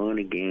off and on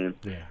again.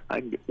 Yeah.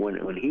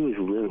 When he was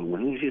little,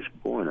 when he was just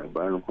born, I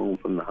brought him home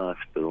from the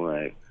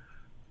hospital.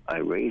 I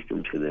raised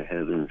him to the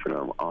heavens, and I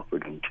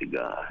offered him to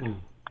God.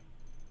 Mm.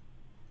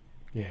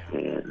 Yeah.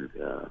 And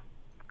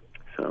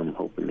so I'm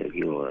hoping that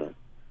he'll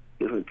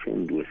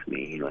attend with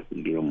me. I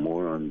can get him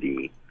more on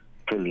the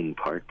attending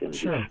part than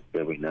just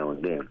every now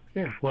and then.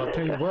 Yeah. Well, I'll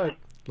tell you what.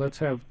 Let's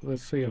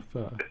see if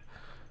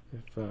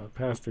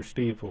Pastor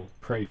Steve will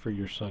pray for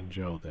your son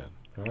Joe then.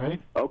 All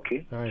right?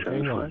 Okay. All right,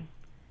 sounds hang on. fine.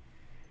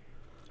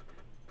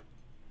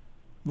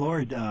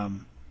 Lord,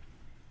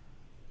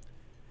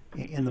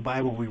 in the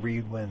Bible we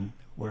read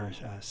where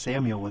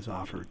Samuel was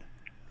offered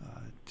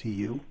to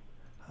you,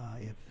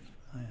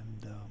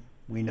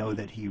 we know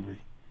that you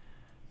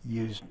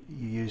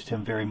used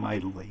him very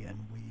mightily, and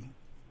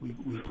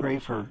we pray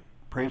for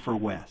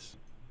Wes,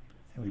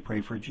 and we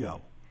pray for Joe,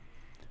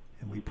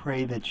 and we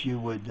pray that you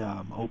would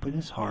open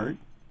his heart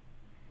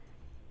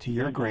to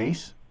your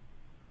grace.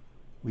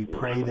 We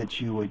pray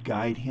that you would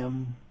guide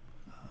him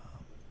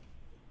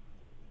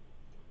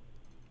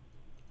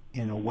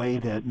in a way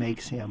that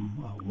makes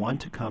him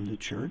want to come to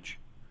church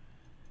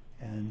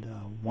and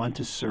want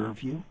to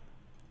serve you.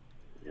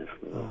 Yes,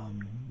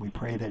 Lord. We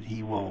pray that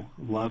he will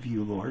love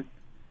you, Lord,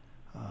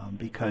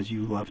 because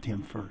you loved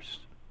him first.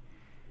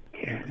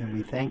 Yes. And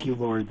we thank you,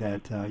 Lord,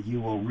 that you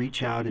will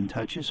reach out and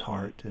touch his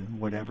heart in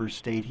whatever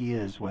state he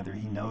is, whether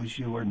he knows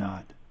you or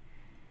not,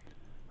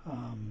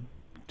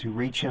 to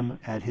reach him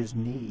at his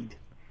need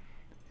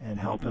and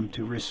help him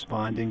to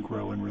respond and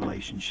grow in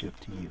relationship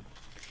to you.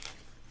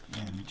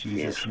 In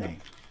Jesus'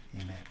 name,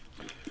 amen.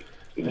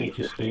 Thank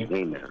you, Steve.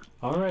 Amen.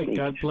 All right. Thank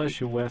God you, bless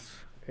Steve. you, Wes.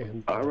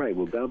 And, All right.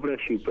 Well, God bless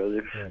you,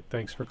 brother. all right,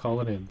 thanks for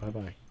calling in.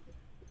 Bye-bye.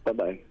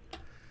 Bye-bye.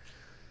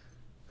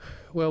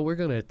 Well, we're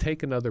going to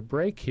take another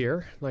break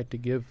here. I'd like to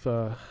give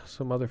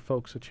some other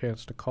folks a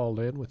chance to call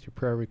in with your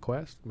prayer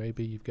request.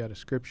 Maybe you've got a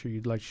scripture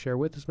you'd like to share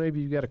with us.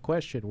 Maybe you've got a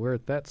question. We're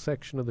at that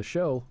section of the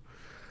show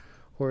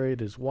where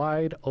it is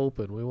wide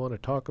open. We want to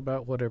talk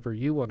about whatever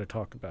you want to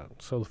talk about.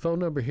 So the phone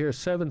number here is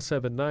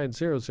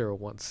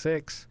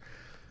 779-0016.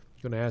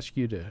 I'm going to ask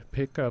you to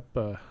pick up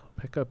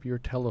your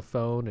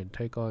telephone and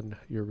take on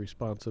your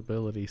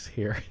responsibilities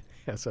here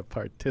as a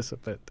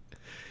participant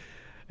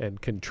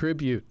and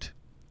contribute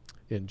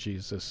in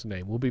Jesus'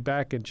 name. We'll be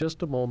back in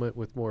just a moment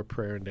with more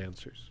prayer and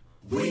answers.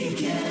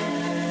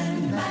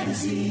 Weekend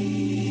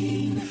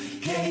Magazine,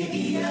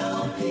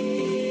 KELP.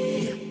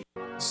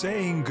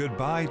 Saying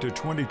goodbye to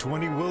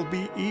 2020 will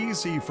be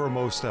easy for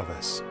most of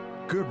us.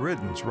 Good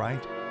riddance,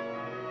 right?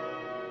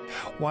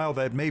 While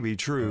that may be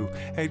true,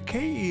 at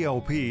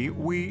KELP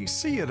we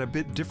see it a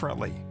bit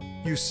differently.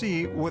 You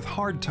see, with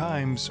hard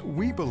times,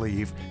 we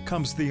believe,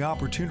 comes the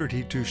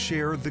opportunity to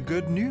share the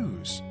good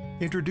news,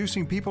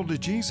 introducing people to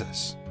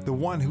Jesus, the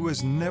one who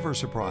is never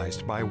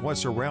surprised by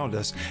what's around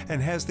us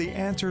and has the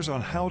answers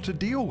on how to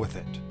deal with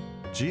it.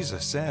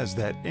 Jesus says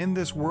that in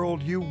this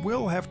world you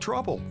will have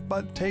trouble,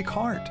 but take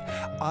heart.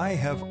 I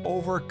have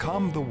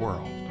overcome the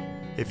world.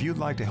 If you'd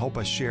like to help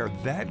us share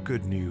that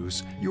good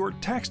news, your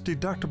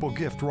tax-deductible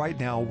gift right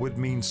now would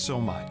mean so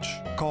much.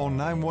 Call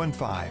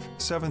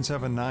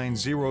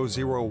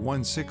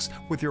 915-779-0016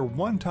 with your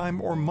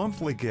one-time or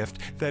monthly gift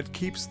that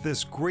keeps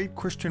this great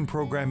Christian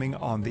programming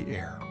on the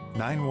air.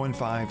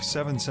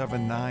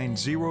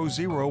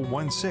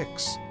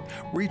 915-779-0016.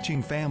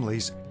 Reaching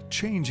families,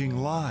 changing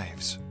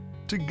lives.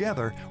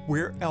 Together,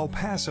 we're El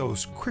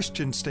Paso's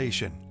Christian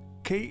station,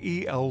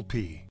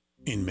 KELP.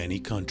 In many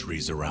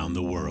countries around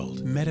the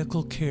world,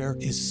 medical care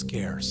is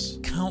scarce.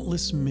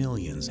 Countless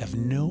millions have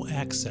no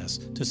access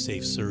to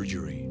safe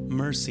surgery.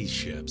 Mercy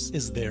Ships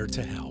is there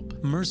to help.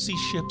 Mercy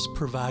Ships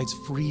provides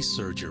free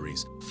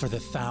surgeries for the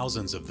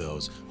thousands of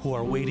those who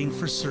are waiting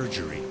for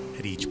surgery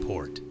at each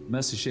port.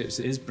 Mercy Ships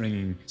is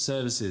bringing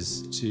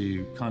services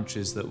to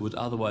countries that would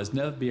otherwise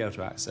never be able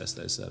to access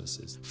those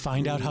services.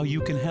 Find out how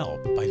you can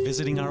help by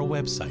visiting our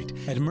website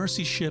at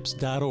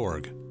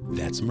mercyships.org.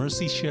 That's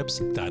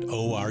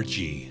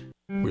mercyships.org.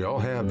 We all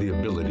have the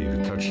ability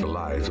to touch the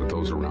lives of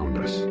those around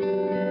us.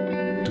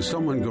 To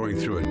someone going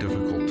through a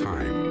difficult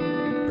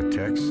time, a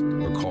text,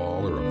 a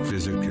call, or a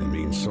visit can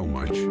mean so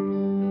much.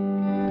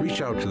 Reach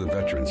out to the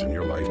veterans in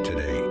your life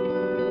today.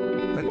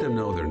 Let them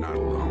know they're not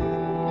alone.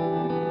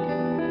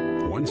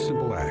 One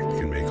simple act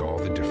can make all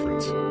the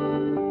difference.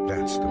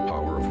 That's the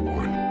power of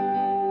one.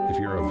 If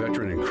you're a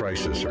veteran in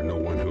crisis or know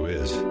one who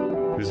is,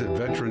 visit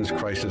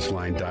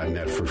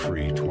veteranscrisisline.net for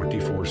free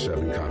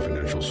 24/7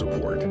 confidential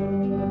support.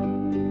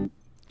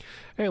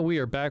 And we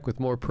are back with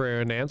more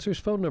prayer and answers.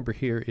 Phone number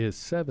here is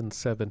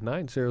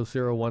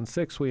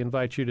 779-0016. We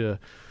invite you to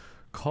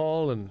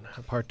call and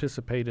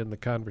participate in the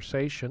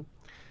conversation.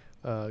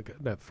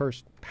 That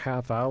first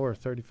half hour,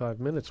 35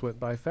 minutes went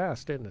by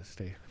fast, didn't it,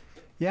 Steve?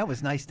 Yeah, it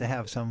was nice to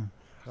have some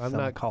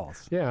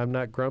calls. Yeah, I'm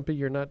not grumpy.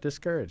 You're not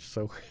discouraged.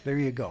 So there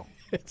you go.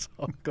 It's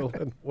all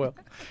going well.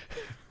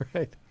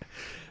 Right.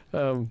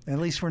 At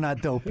least we're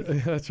not dopey.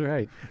 That's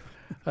right.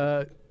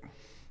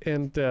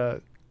 And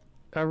I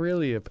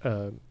really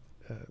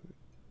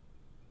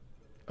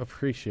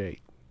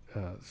appreciate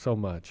so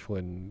much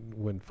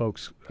when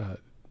folks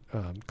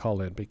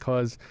call in,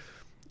 because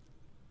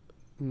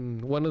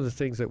one of the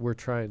things that we're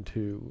trying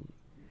to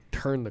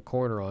turn the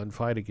corner on,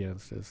 fight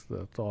against, is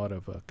the thought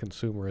of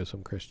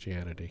consumerism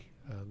Christianity.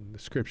 In the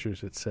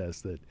scriptures it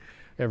says that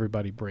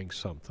everybody brings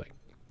something.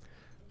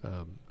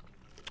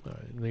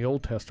 In the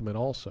Old Testament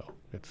also,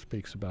 it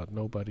speaks about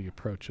nobody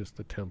approaches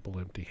the temple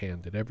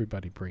empty-handed.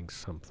 Everybody brings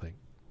something.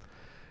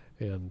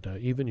 And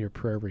even your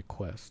prayer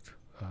request,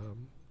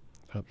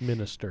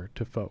 minister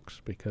to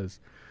folks, because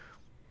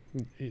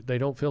they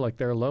don't feel like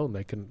they're alone.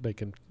 They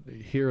can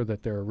hear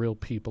that there are real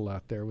people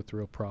out there with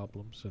real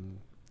problems,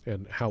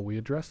 and how we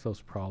address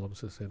those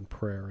problems is in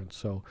prayer. And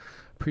so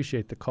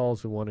appreciate the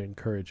calls and want to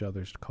encourage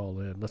others to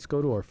call in. Let's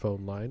go to our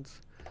phone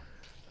lines.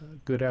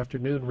 Good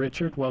afternoon,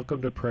 Richard.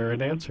 Welcome to Prayer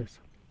and Answers.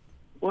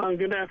 Well,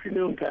 good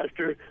afternoon,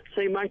 Pastor.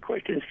 Say, my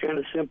question is kind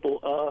of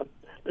simple.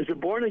 As a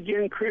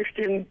born-again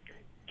Christian,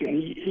 can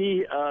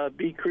he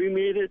be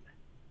cremated?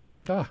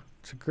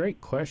 It's a great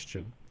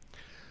question.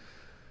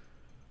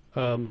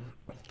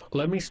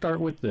 Let me start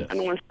with this. I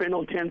don't want to spend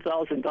no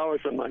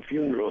 $10,000 on my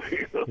funeral.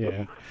 You know?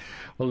 Yeah.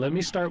 Well, let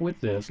me start with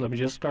this. Let me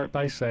just start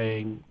by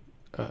saying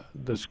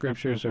the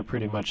scriptures are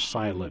pretty much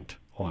silent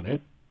on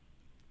it.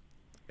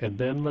 And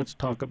then let's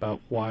talk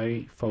about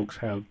why folks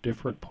have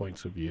different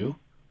points of view.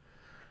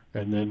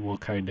 And then we'll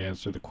kind of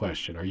answer the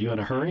question. Are you in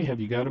a hurry? Have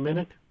you got a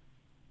minute?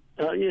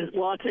 Yes.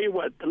 Well, I'll tell you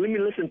what. Let me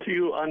listen to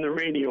you on the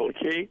radio,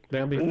 okay?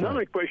 That'll be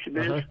another fine. Question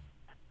is,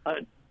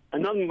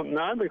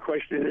 another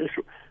question is,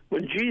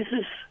 when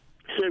Jesus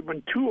said,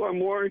 when two or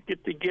more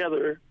get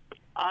together,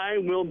 I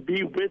will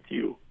be with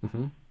you.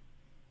 Mm-hmm.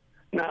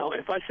 Now,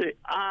 if I say,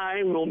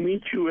 I will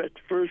meet you at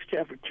the First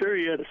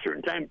Cafeteria at a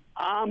certain time,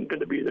 I'm going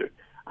to be there.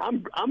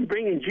 I'm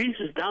bringing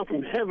Jesus down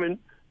from heaven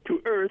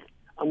to earth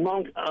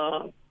among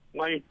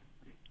my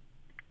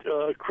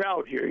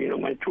crowd here, you know,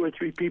 my 2 or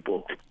 3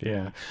 people.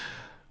 Yeah.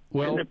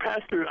 Well, and the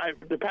pastor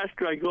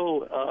I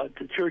go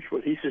to church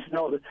with, he says,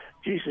 no,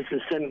 Jesus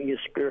is sending his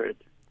spirit.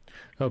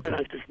 Okay. And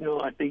I says,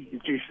 no, I think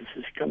Jesus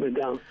is coming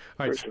down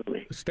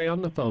personally. Stay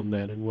on the phone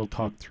then, and we'll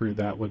talk through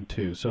that one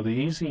too. So the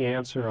easy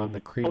answer on the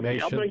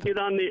cremation. Okay, I'm going to get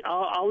on the.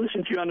 I'll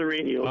listen to you on the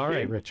radio. All okay?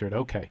 right, Richard.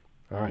 Okay.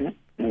 All right.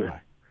 Mm-hmm.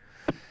 Bye.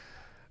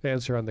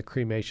 Answer on the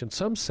cremation.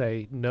 Some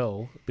say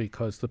no,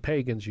 because the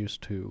pagans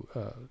used to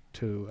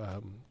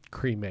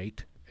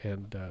cremate,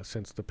 and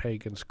since the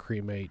pagans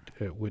cremate,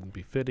 it wouldn't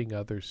be fitting.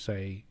 Others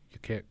say you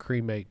can't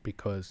cremate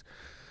because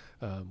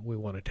we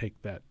want to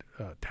take that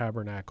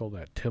tabernacle,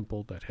 that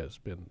temple that has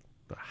been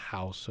the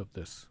house of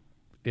this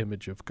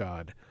image of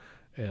God,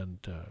 and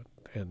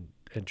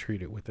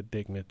treat it with a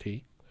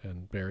dignity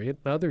and bury it.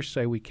 And others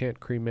say we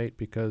can't cremate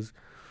because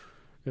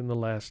in the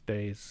last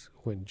days,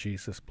 when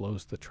Jesus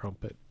blows the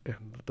trumpet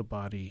and the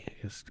body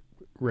is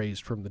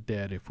raised from the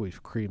dead, if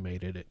we've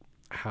cremated it,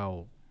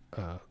 how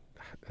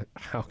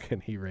can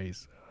he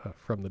raise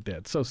from the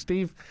dead? So,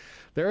 Steve,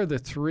 there are the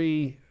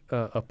 3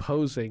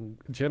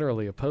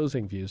 generally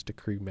opposing views to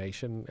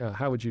cremation.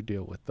 How would you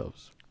deal with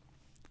those?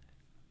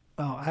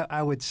 Well,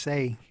 I would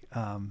say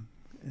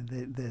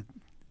that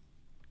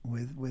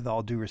with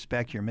all due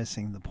respect, you're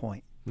missing the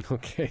point.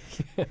 Okay.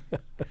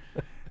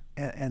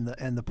 And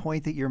the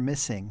point that you're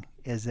missing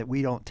is that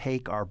we don't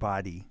take our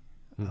body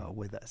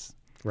with us.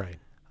 Right.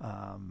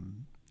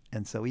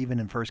 And so even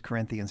in 1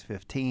 Corinthians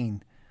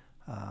 15,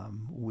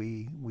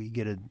 we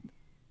get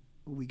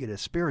a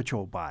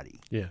spiritual body.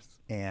 Yes.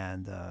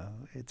 And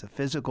it's a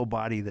physical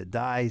body that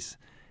dies,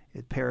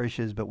 it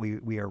perishes, but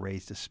we are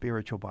raised a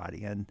spiritual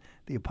body. And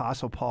the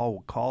Apostle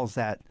Paul calls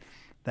that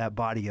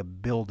body a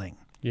building.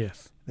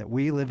 Yes. That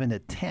we live in a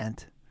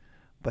tent,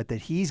 but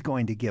that he's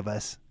going to give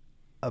us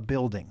a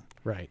building.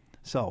 Right.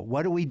 So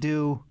what do we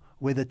do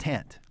with a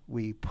tent?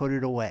 We put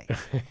it away.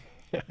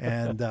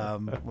 and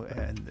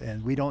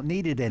we don't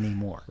need it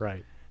anymore.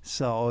 Right.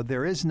 So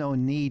there is no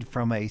need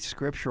from a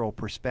scriptural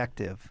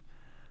perspective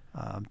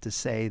to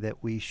say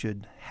that we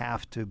should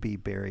have to be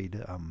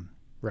buried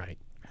right.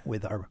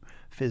 with our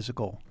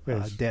physical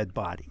dead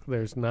body.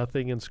 There's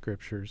nothing in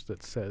scriptures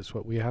that says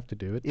what we have to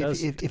do.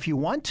 If you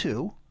want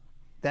to,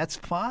 that's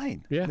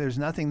fine. Yeah. There's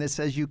nothing that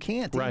says you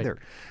can't either.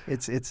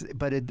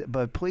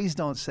 But please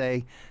don't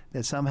say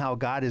that somehow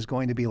God is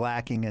going to be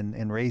lacking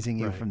in raising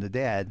you from the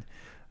dead.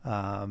 There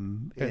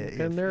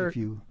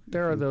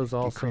are those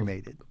also,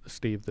 cremated.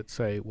 Steve, that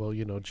say, well,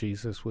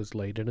 Jesus was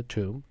laid in a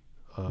tomb.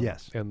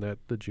 Yes. And that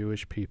the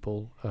Jewish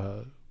people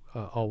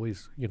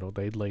always,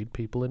 they laid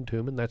people in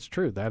tomb, and that's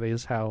true. That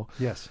is how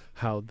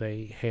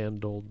they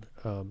handled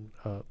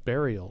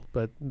burial.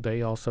 But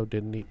they also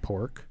didn't eat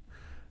pork,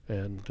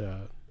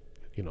 and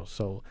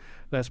so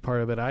that's part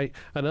of it.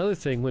 Another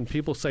thing, when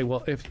people say,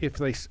 well,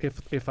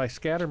 if I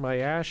scatter my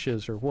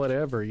ashes or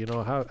whatever,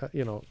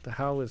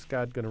 how is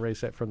God going to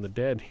raise that from the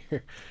dead?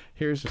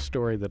 Here's a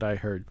story that I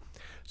heard.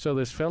 So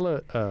this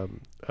fella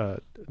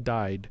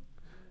died,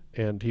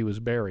 and he was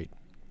buried.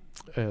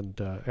 And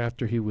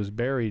after he was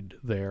buried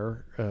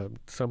there,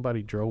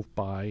 somebody drove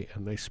by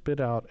and they spit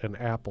out an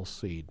apple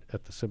seed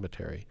at the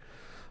cemetery.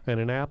 and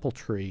an apple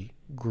tree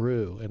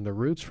grew, and the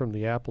roots from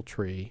the apple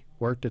tree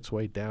worked its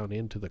way down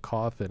into the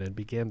coffin and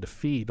began to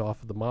feed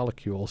off of the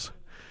molecules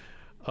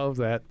of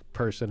that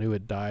person who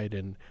had died.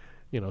 And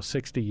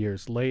 60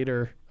 years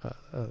later,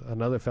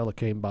 another fellow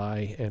came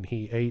by, and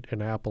he ate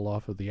an apple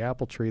off of the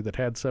apple tree that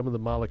had some of the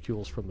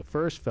molecules from the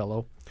first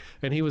fellow.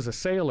 And he was a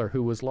sailor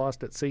who was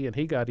lost at sea, and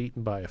he got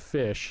eaten by a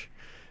fish.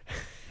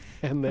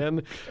 And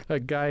then a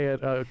guy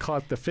had,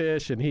 caught the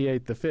fish, and he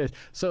ate the fish.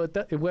 So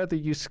whether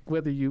you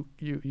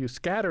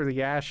scatter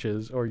the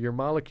ashes or your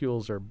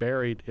molecules are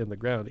buried in the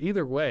ground,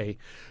 either way,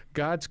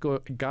 God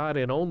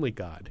and only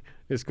God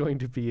is going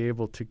to be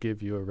able to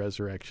give you a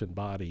resurrection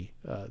body.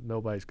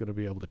 Nobody's going to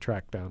be able to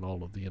track down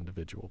all of the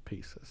individual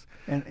pieces.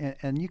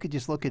 And you could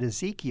just look at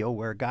Ezekiel,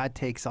 where God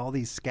takes all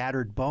these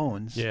scattered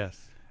bones.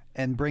 Yes.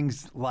 And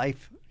brings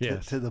life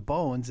to the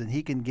bones, and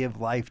he can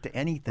give life to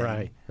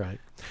anything. Right.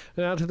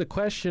 Now to the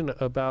question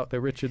about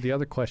the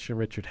other question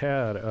Richard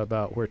had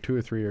about where 2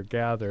 or 3 are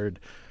gathered,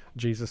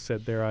 Jesus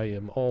said, "There I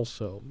am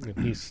also."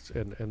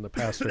 And and the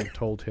pastor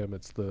told him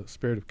it's the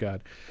Spirit of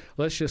God.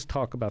 Let's just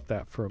talk about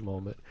that for a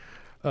moment.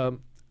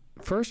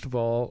 First of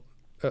all,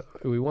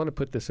 we want to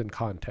put this in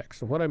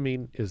context. And what I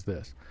mean is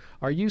this.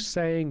 Are you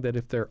saying that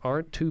if there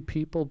aren't 2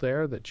 people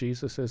there, that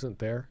Jesus isn't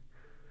there?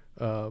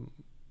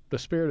 The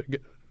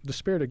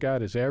Spirit of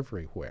God is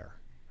everywhere.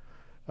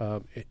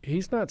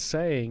 He's not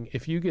saying,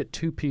 if you get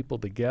 2 people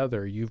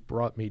together, you've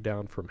brought me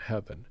down from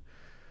heaven.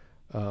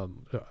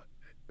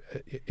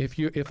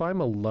 If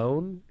I'm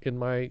alone in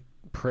my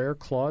prayer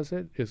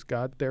closet, is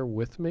God there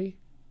with me?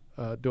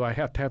 Do I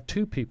have to have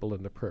 2 people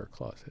in the prayer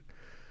closet?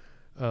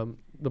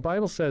 The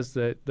Bible says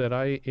that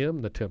I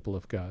am the temple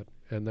of God,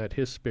 and that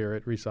His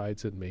Spirit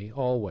resides in me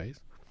always.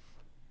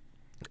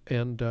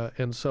 And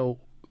so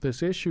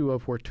this issue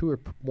of where 2 or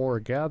more are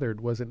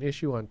gathered was an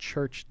issue on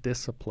church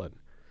discipline.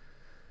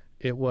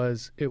 It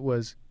was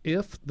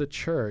if the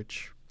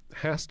church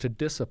has to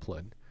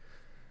discipline,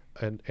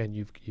 and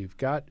you've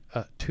got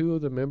 2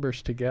 of the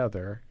members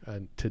together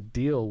and to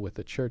deal with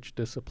the church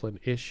discipline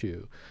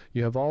issue,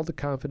 you have all the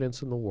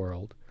confidence in the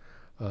world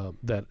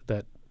that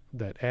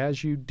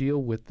as you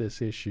deal with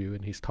this issue,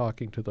 and he's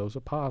talking to those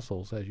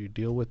apostles, as you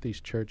deal with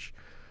these church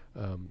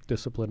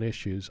discipline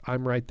issues,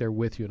 I'm right there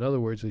with you. In other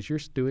words, as you're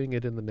doing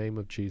it in the name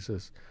of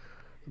Jesus,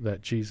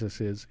 that Jesus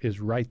is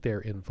right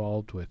there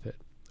involved with it.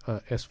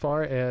 As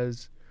far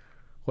as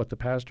what the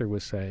pastor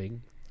was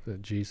saying,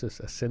 that Jesus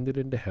ascended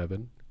into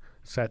heaven,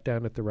 sat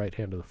down at the right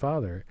hand of the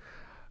Father,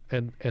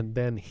 and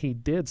then he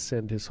did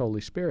send his Holy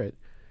Spirit.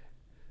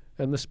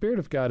 And the Spirit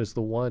of God is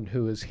the one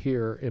who is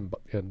here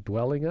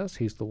indwelling us.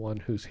 He's the one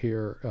who's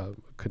here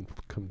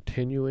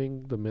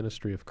continuing the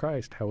ministry of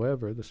Christ.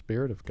 However, the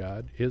Spirit of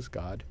God is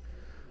God,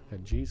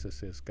 and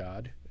Jesus is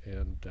God.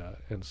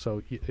 And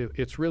so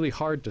it's really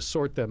hard to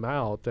sort them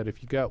out, that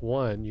if you got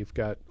one, you've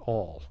got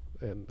all.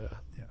 And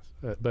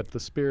but the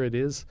Spirit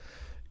is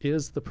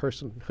the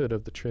personhood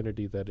of the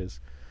Trinity that is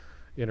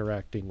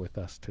interacting with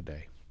us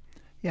today.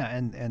 Yeah,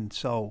 and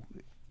so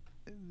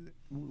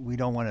we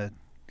don't want to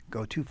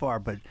go too far,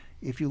 but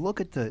if you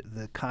look at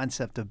the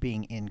concept of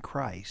being in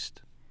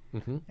Christ,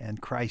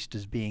 and Christ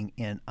is being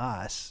in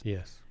us,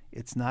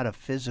 it's not a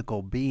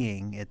physical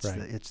being. It's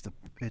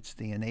it's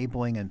the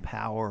enabling and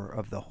power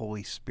of the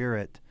Holy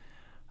Spirit,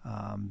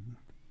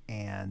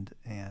 and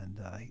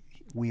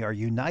we are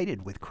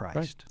united with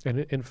Christ. Right. And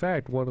in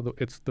fact,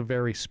 it's the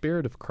very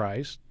Spirit of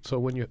Christ. So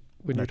when you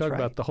talk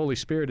about the Holy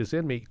Spirit is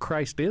in me,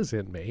 Christ is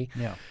in me,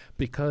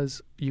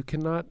 because you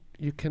cannot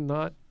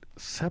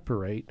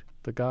separate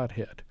the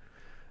Godhead.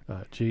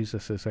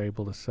 Jesus is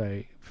able to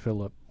say,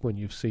 Philip, when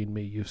you've seen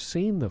me, you've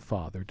seen the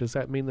Father. Does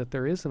that mean that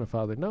there isn't a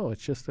Father? No,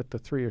 it's just that the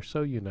 3 are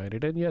so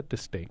united and yet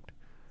distinct.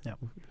 Yeah.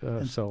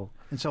 And so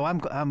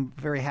I'm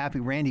very happy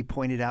Randy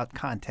pointed out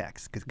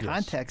context, because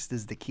context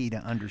is the key to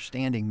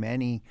understanding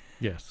many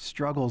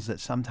struggles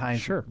that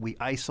sometimes we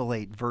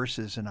isolate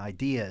verses and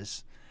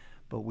ideas.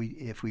 But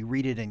if we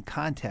read it in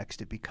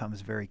context, it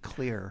becomes very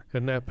clear.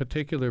 In that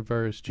particular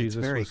verse,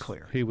 Jesus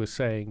he was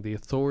saying, the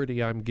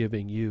authority I'm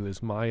giving you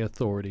is my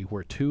authority.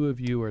 Where 2 of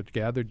you are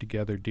gathered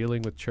together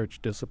dealing with church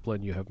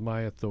discipline, you have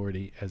my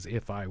authority as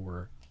if I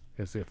were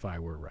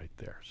right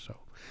there.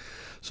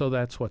 So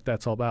that's what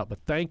that's all about. But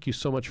thank you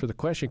so much for the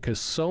question, because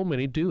so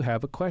many do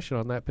have a question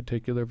on that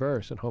particular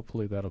verse, and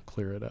hopefully that'll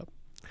clear it up.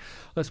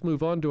 Let's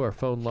move on to our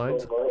phone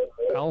lines.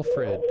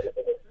 Alfred.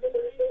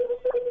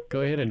 Go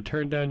ahead and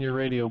turn down your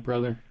radio,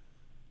 brother.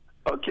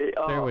 Okay.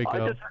 There we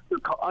go.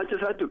 I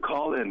just had to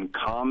call and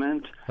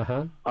comment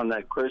on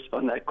that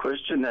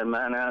question that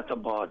man asked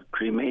about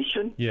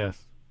cremation.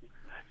 Yes.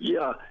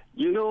 Yeah.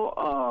 You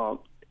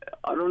know,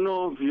 I don't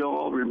know if you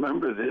all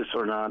remember this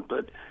or not,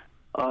 but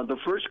the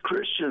first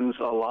Christians,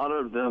 a lot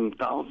of them,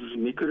 thousands,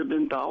 it could have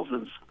been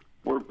thousands,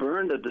 were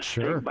burned at the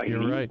stake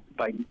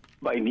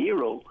by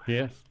Nero.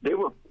 Yes.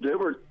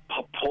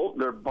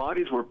 Their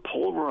bodies were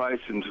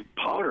pulverized into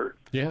powder.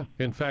 Yeah.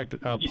 In fact,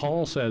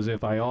 Paul says,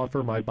 if I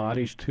offer my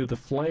bodies to the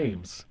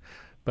flames,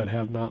 but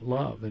have not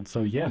love. And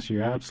so, yes,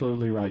 you're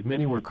absolutely right.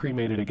 Many were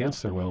cremated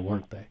against their will,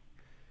 weren't they?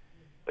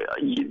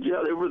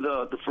 Yeah, they were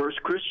the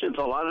first Christians.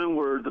 A lot of them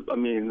were,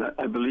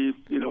 I believe,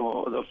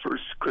 the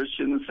first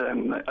Christians,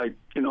 and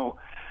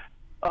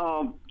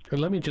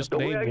let me just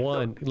name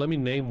one. Let me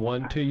name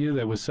one to you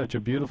that was such a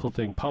beautiful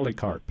thing.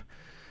 Polycarp.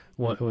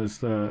 What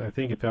was I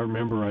think, if I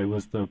remember right,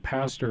 was the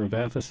pastor of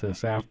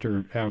Ephesus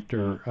after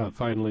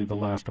finally the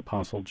last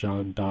apostle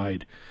John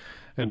died,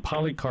 and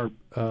Polycarp.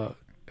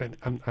 And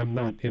I'm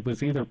not. It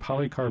was either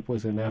Polycarp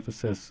was in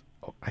Ephesus.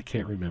 I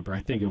can't remember.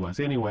 I think it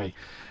was. Anyway,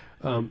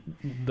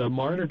 the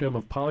martyrdom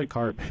of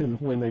Polycarp,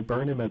 when they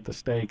burned him at the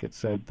stake, it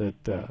said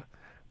that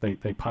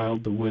they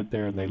piled the wood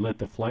there and they lit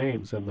the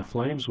flames, and the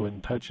flames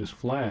wouldn't touch his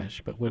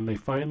flesh. But when they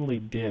finally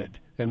did,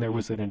 and there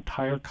was an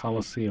entire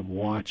Colosseum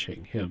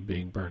watching him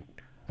being burnt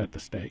at the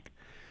stake,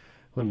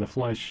 when the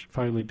flesh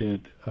finally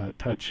did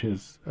touch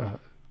his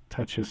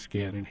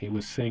skin, and he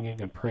was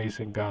singing and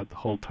praising God the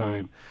whole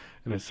time.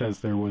 And it says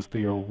there was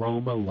the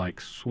aroma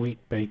like sweet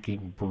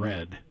baking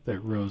bread that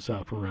rose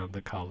up around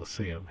the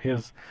Colosseum.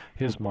 His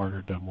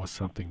martyrdom was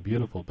something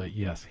beautiful, but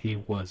yes, he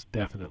was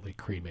definitely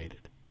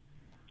cremated.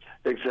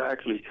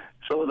 Exactly.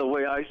 So the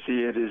way I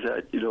see it is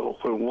that,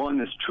 when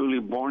one is truly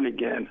born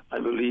again, I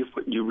believe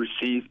what you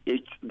receive,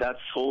 that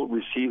soul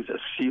receives a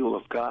seal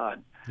of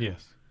God.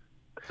 Yes.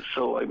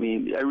 So,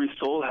 every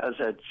soul has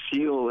that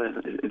seal, and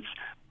it's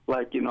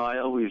like, I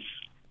always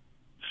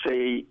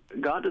say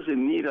God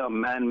doesn't need a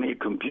man-made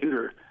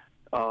computer.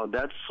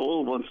 That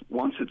soul,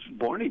 once it's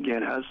born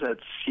again, has that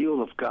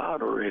seal of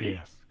God already.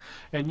 Yes.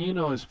 And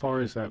as far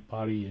as that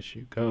body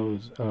issue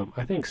goes,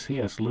 I think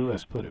C.S.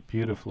 Lewis put it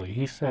beautifully.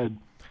 He said,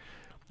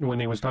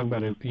 when he was talking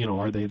about it,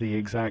 are they the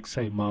exact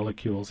same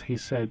molecules? He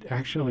said,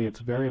 actually,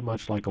 it's very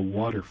much like a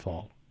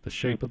waterfall. The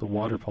shape of the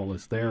waterfall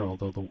is there,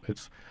 although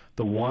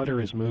the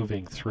water is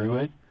moving through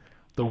it.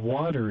 The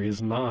water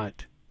is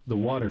not the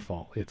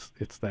waterfall. It's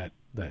that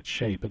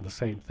shape, and the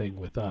same thing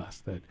with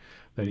us, that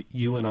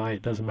you and I,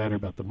 it doesn't matter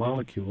about the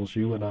molecules,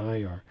 you and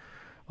I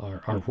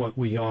are what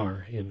we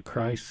are in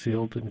Christ,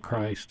 sealed in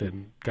Christ,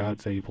 and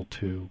God's able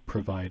to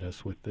provide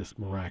us with this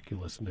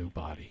miraculous new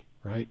body,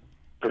 right?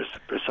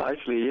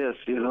 Precisely, yes.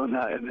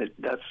 And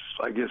that's,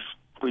 I guess,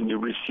 when you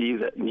receive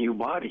that new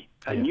body,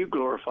 a new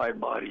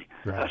glorified body,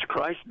 right, as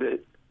Christ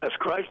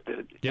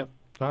did. Yep.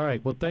 All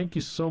right. Well, thank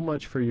you so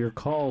much for your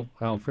call,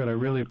 Alfred. I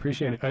really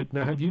appreciate it.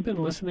 Now, have you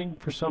been listening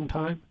for some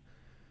time?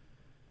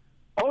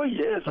 Oh,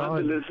 yes. I've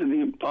been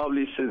listening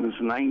probably since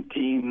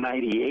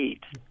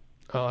 1998.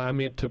 Oh, I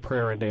mean to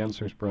Prayer and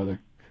Answers, brother.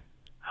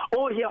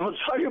 Oh, yeah. I'm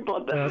sorry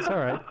about that. That's all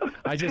right.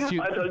 I thought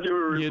you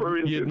were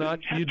referring to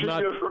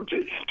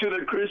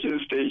the Christian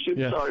station.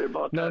 Yeah. Sorry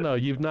about that. No,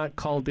 you've not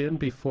called in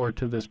before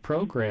to this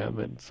program,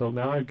 and so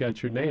now I've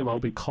got your name. I'll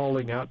be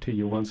calling out to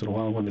you once in a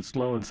while when it's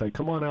low and say,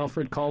 "Come on,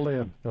 Alfred, call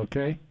in."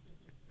 Okay?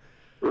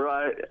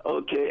 Right.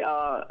 Okay.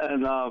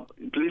 And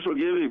please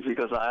forgive me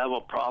because I have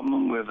a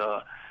problem with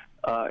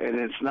and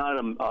it's not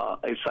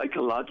a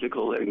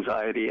psychological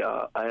anxiety.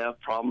 I have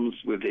problems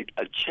with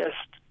a chest.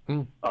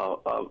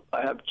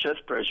 I have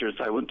chest pressures.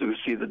 I went to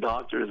see the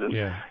doctors,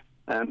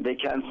 and they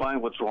can't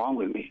find what's wrong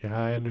with me.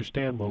 Yeah, I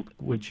understand. Well,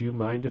 would you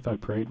mind if I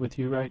prayed with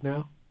you right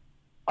now?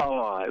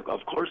 Oh,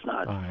 of course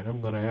not. All right,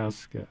 I'm going to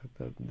ask,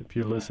 if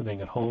you're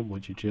listening at home,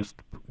 would you just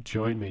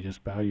join me,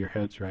 just bow your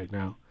heads right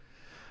now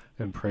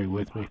and pray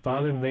with me.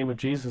 Father, in the name of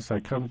Jesus, I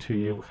come to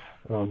you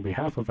on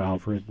behalf of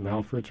Alfred, and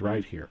Alfred's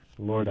right here.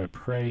 Lord, I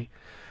pray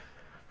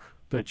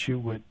that you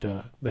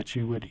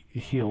would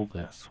heal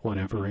this,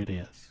 whatever it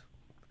is.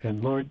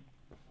 And Lord,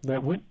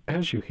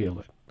 as you heal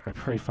it, I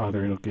pray,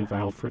 Father, it'll give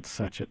Alfred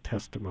such a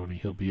testimony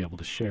he'll be able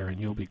to share, and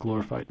you'll be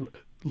glorified.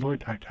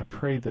 Lord, I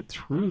pray that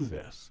through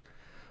this,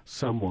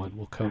 someone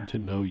will come to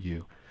know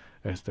you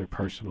as their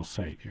personal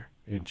Savior.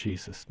 In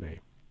Jesus'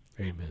 name,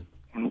 amen.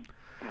 In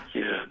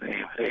Jesus'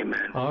 name,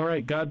 amen. All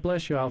right, God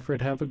bless you,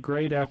 Alfred. Have a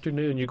great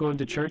afternoon. You going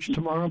to church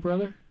tomorrow,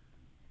 brother?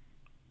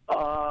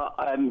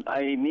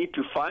 I need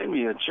to find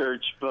me a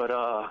church, but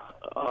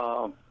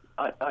I'm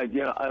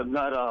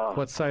not.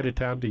 What side of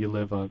town do you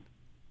live on?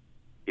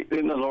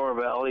 In the Lower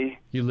Valley.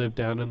 You live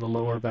down in the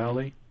Lower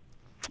Valley?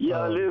 Yeah,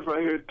 I live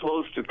right here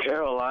close to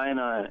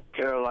Carolina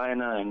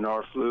and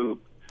North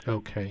Loop.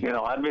 Okay.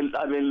 I've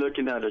been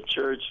looking at a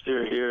church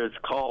here. It's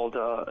called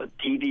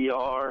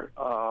TDR,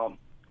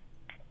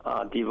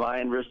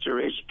 Divine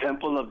Restoration,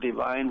 Temple of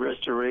Divine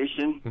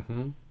Restoration.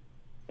 Mm-hmm.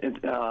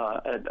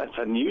 It's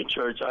a new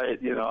church.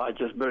 I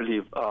just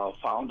barely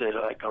found it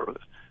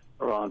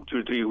around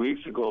 2-3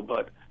 weeks ago,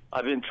 but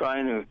I've been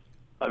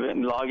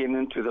logging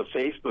into the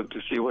Facebook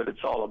to see what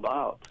it's all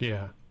about.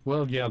 Yeah.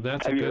 Well, yeah,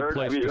 that's a good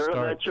place to start. Have you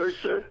heard of that church,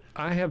 sir?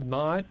 I have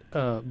not,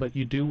 but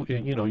you do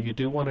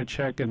want to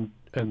check and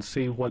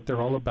see what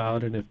they're all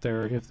about, and if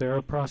they're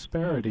a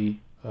prosperity,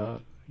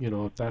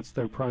 if that's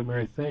their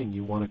primary thing,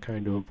 you want to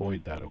kind of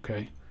avoid that,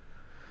 okay?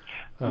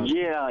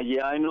 Yeah,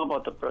 I know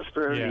about the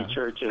prosperity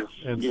churches.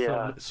 And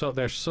so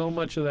there's so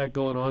much of that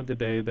going on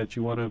today that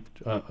you want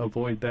to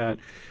avoid that.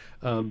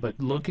 But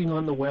looking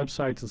on the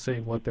websites and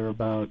seeing what they're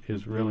about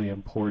is really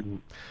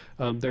important.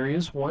 There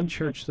is one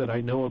church that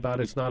I know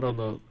about. It's not on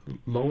the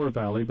Lower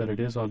Valley, but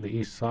it is on the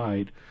east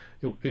side.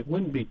 it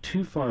wouldn't be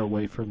too far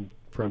away from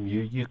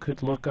you. You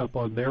could look up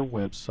on their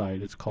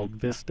website. It's called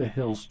Vista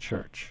Hills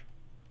Church.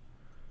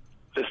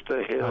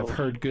 Vista Hills. I've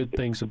heard good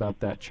things about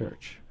that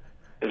church.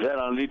 Is that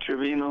on Lee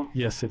Trevino?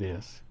 Yes, it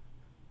is.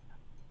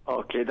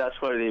 Okay,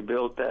 that's where they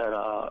built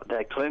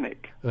that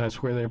clinic.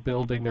 That's where they're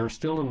building. They're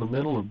still in the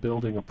middle of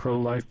building a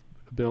pro-life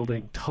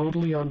building,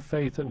 totally on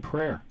faith and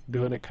prayer,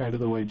 doing it kind of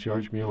the way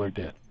George Mueller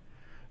did.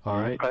 All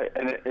right? Right,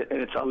 and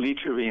it's on Lee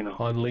Trevino.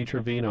 On Lee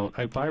Trevino.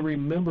 If I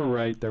remember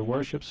right, their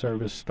worship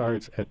service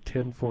starts at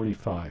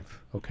 10:45,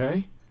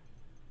 okay?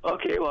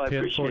 Okay, well, I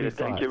appreciate it.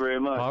 Thank you very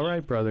much. All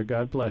right, brother.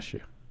 God bless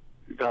you.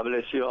 God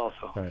bless you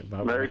also. All right,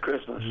 bye-bye. Merry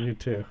Christmas. You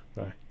too.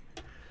 Bye.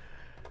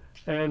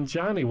 And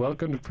Johnny,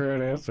 welcome to Prayer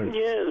and Answers.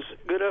 Yes,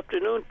 good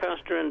afternoon,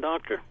 Pastor and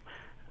Doctor.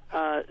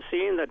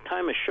 Seeing that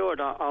time is short,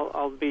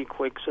 I'll be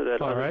quick so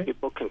that other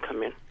people can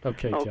come in.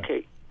 Okay, John.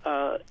 Okay.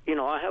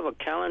 I have a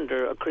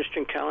calendar, a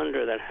Christian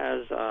calendar that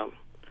has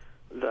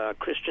the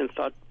Christian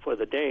thought for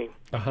the day.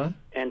 Uh-huh.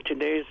 And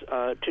today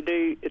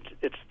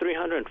it's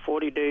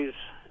 340 days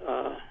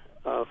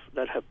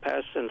that have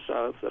passed since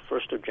the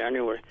 1st of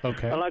January.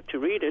 Okay. I'd like to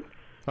read it.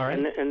 All right.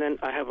 And then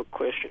I have a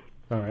question.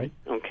 All right.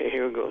 Okay,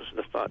 here goes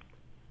the thought.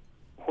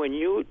 When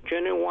you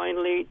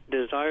genuinely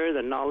desire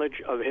the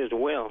knowledge of His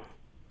will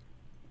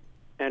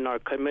and are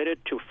committed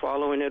to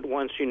following it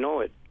once you know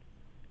it,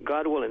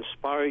 God will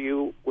inspire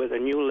you with a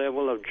new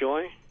level of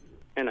joy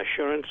and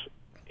assurance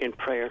in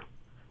prayer.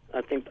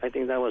 I think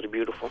that was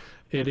beautiful.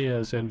 It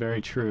is, and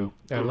very true.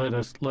 And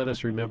let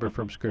us remember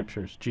from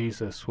Scriptures,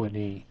 Jesus,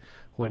 when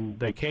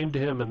they came to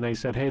Him and they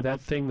said, "Hey,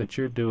 that thing that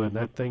you're doing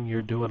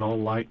all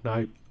night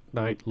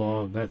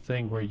long, that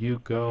thing where you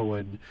go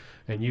and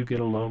you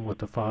get alone with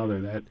the Father,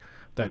 that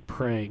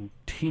praying,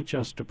 teach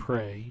us to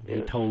pray."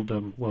 He told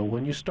them, well,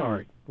 when you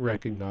start,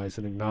 recognize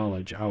and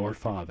acknowledge our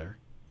Father.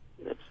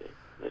 That's it.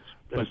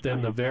 But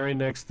then the very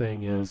next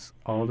thing is,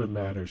 all that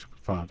matters,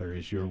 Father,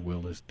 is your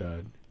will is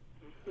done.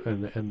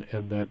 And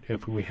that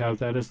if we have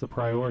that as the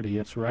priority,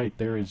 it's right.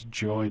 There is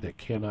joy that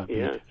cannot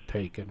be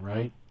taken,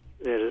 right?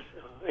 It is.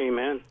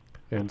 Amen.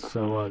 And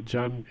so,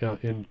 John,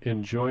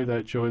 enjoy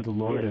that joy of the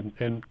Lord,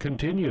 and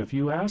continue. If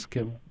you ask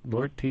Him,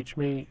 Lord, teach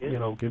me,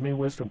 give me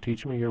wisdom,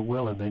 teach me your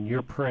will, and then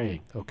you're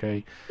praying,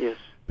 okay? Yes.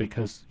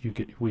 Because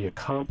we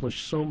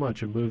accomplish so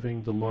much of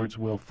moving the Lord's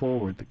will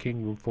forward, the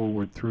kingdom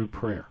forward through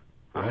prayer,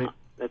 right?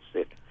 That's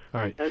it.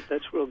 All right.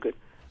 That's real good.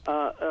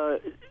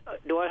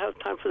 Do I have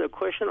time for the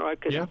question, or I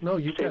could? Yeah, no,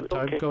 you've got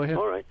time. Okay. Go ahead.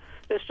 All right.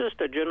 It's just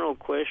a general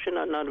question,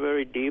 not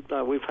very deep.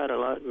 We've had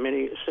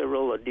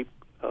several deep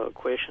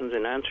questions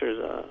and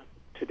answers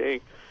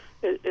today.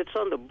 It's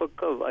on the book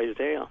of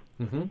Isaiah.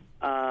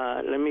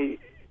 Mm-hmm.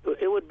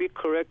 It would be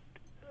correct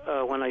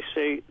when I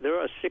say there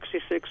are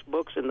 66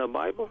 books in the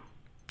Bible?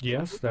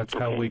 Yes, that's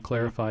how we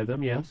clarify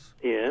them, yes.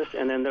 Yes,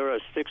 and then there are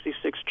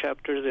 66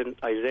 chapters in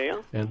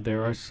Isaiah. And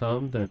there are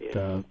some that,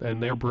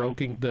 and they're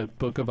broken, the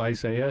book of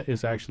Isaiah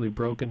is actually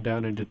broken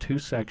down into 2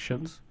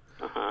 sections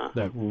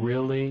that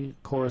really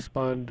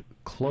correspond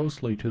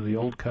closely to the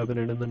Old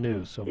Covenant and the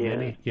New. So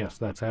yes,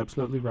 that's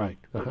absolutely right.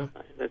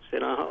 That's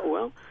it.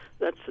 Well,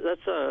 that's.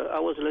 I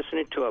was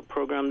listening to a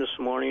program this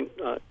morning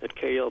at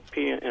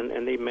KELP,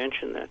 and they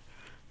mentioned that.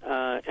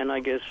 And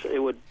I guess it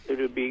would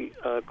be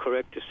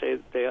correct to say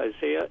that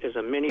Isaiah is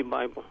a mini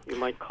Bible, you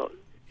might call it.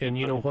 And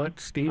you know what,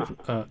 Steve?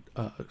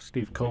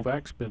 Steve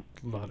Kovac spent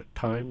a lot of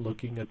time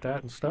looking at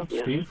that and stuff.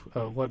 Yes. Steve,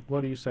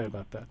 what do you say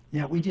about that?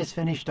 Yeah, we just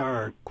finished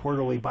our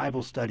quarterly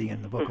Bible study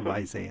in the book of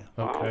Isaiah.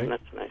 Okay. Oh,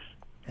 that's nice.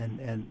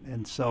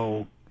 And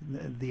so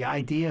the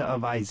idea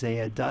of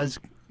Isaiah does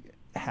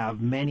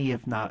have many,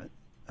 if not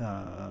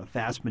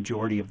vast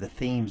majority of the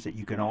themes that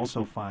you can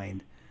also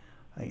find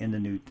in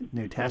the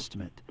New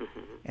Testament.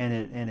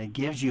 And it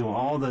gives you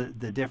all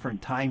the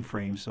different time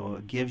frames. So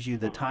it gives you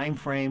the time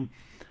frame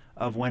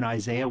of when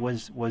Isaiah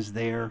was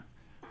there,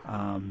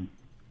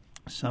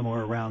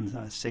 somewhere around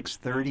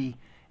 630.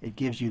 It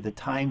gives you the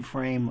time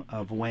frame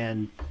of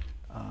when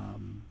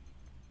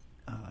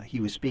he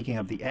was speaking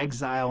of the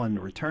exile and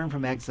the return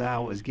from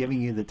exile. It was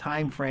giving you the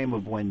time frame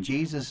of when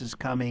Jesus is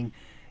coming.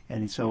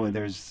 And so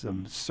there's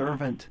some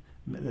servant,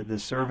 the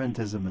servant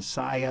is a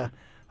Messiah,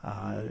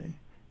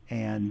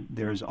 and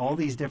there's all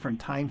these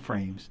different time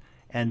frames.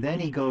 And then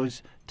he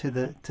goes to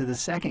the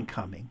second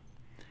coming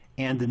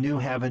and the new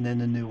heaven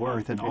and the new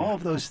earth. And all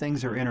of those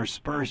things are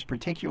interspersed,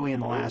 particularly in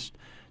the last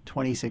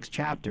 26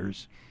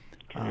 chapters.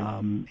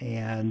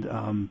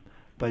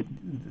 But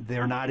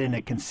they're not in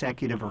a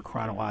consecutive or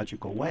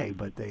chronological way,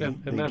 but they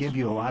give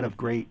you a lot of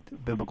great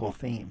biblical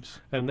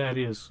themes. And that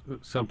is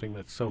something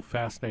that's so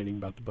fascinating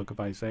about the book of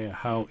Isaiah,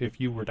 how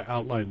if you were to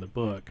outline the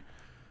book,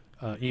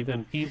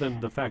 even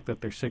the fact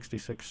that there's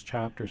 66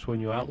 chapters, when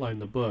you outline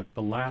the book,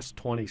 the last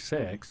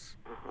 26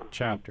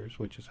 chapters,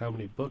 which is how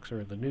many books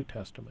are in the New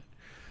Testament,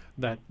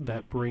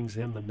 that brings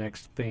in the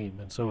next theme.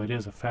 And so it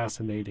is a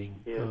fascinating,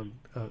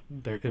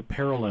 it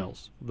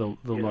parallels the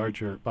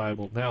larger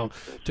Bible. Now,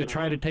 to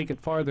try to take it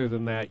farther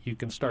than that, you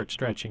can start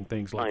stretching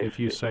things, like if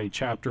you say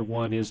chapter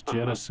 1 is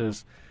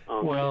Genesis,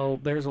 well,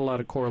 there's a lot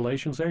of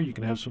correlations there. You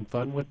can have some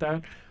fun with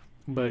that.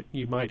 but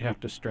you might have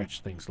to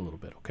stretch things a little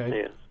bit, okay?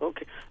 Yes,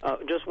 okay.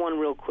 Just one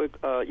real quick.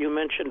 You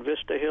mentioned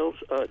Vista Hills.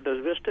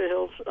 Does Vista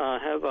Hills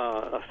have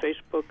a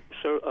Facebook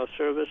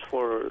service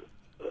for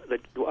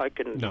that I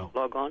can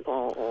log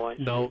on?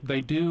 No,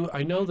 they do.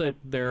 I know that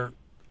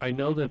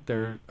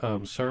their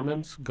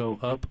sermons go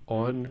up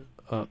on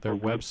their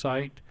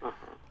website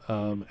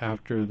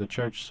after the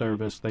church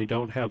service. They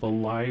don't have a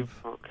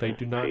live. They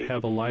do not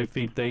have a live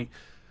feed. They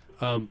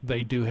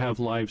do have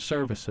live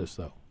services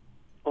though.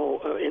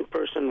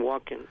 In-person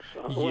walk-ins.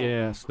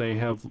 Yes, they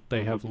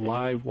have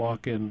live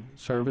walk-in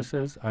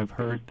services. I've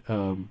heard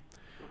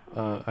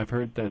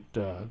that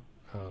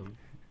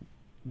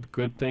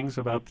good things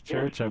about the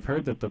church. I've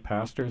heard that the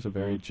pastor is a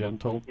very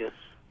gentle,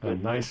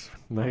 nice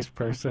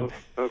person.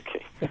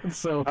 Okay.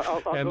 So,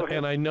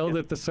 and I know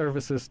that the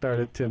services start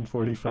at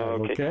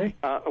 10:45. Okay.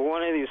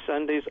 One of these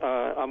Sundays,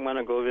 I'm going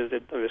to go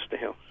visit Vista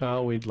Hill.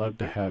 Oh, we'd love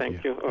to have you.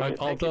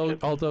 Thank you.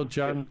 Although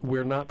John,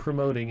 we're not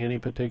promoting any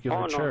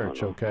particular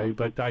church. Okay,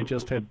 but I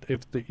just had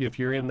if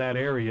you're in that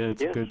area,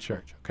 it's a good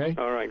church. Okay.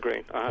 All right,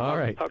 great. All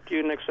right. Talk to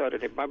you next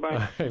Saturday. Bye bye.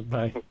 All right,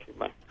 bye. Okay,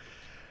 bye.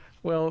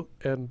 Well,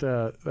 and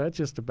that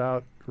just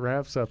about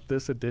wraps up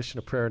this edition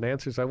of Prayer and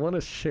Answers. I want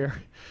to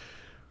share.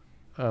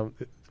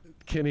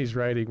 Kenny's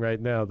writing right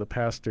now, the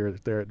pastor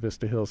there at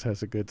Vista Hills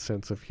has a good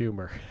sense of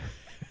humor.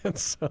 And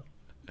so,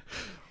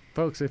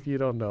 folks, if you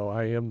don't know,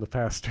 I am the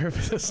pastor of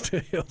Vista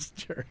Hills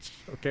Church,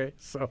 okay?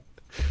 So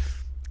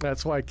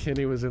that's why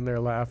Kenny was in there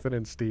laughing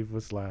and Steve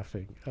was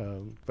laughing.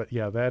 But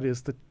yeah, that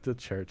is the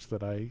church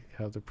that I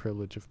have the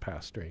privilege of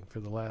pastoring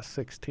for the last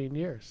 16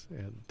 years.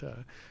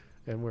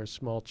 And we're a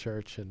small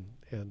church and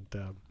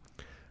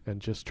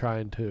just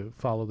trying to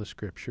follow the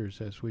scriptures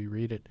as we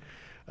read it.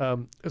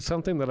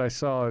 Something that I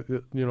saw,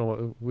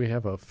 we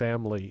have a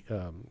family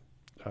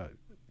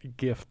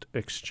gift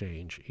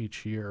exchange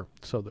each year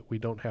so that we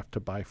don't have to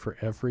buy for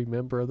every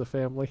member of the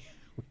family.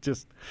 We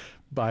just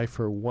buy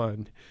for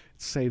one.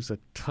 It saves a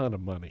ton of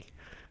money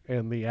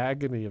and the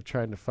agony of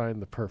trying to find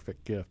the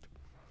perfect gift.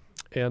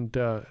 And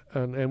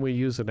we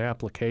use an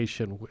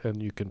application,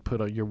 and you can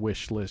put on your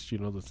wish list,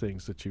 the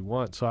things that you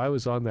want. So I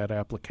was on that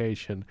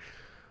application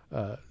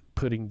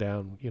putting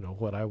down,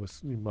 what I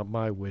was,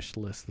 my wish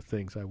list, the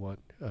things I want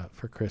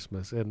for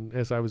Christmas. And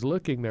as I was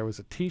looking, there was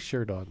a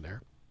T-shirt on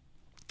there.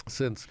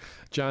 Since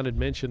John had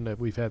mentioned that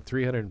we've had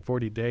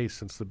 340 days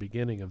since the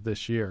beginning of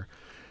this year,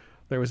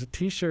 there was a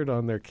T-shirt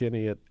on there,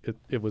 Kenny.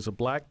 It was a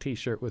black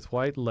T-shirt with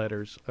white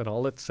letters, and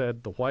all it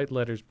said, the white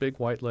letters, big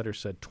white letters,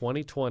 said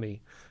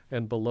 2020,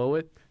 and below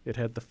it, it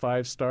had the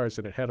 5 stars,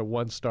 and it had a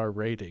 1-star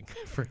rating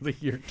for the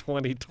year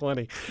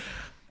 2020.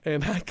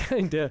 And I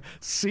kind of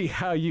see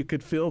how you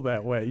could feel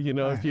that way,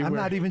 if you I'm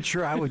not even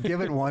sure I would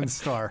give it 1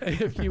 star.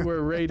 If you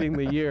were rating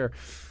the year.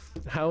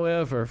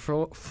 However,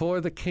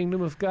 for the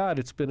kingdom of God,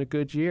 it's been a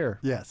good year.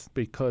 Yes.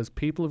 Because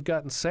people have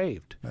gotten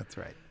saved. That's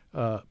right.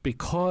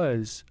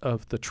 Because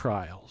of the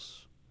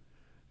trials.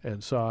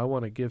 And so I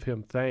want to give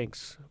him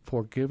thanks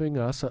for giving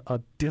us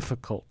a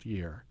difficult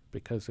year,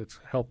 because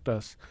it's helped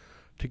us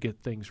to get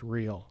things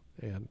real.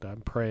 And I'm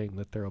praying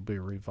that there will be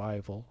a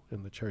revival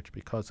in the church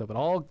because of it.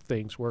 All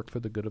things work for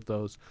the good of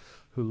those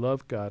who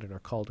love God and are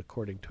called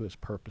according to his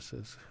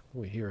purposes,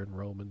 we hear in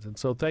Romans. And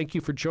so thank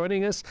you for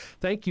joining us.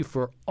 Thank you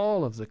for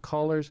all of the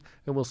callers.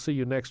 And we'll see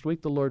you next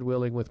week, the Lord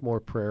willing, with more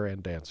prayer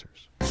and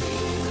answers.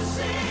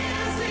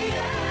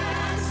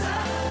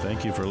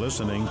 Thank you for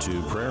listening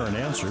to Prayer and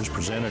Answers,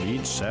 presented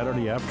each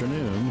Saturday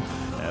afternoon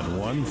at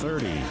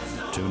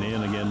 1:30. Tune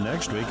in again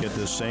next week at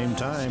this same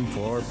time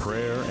for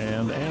Prayer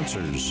and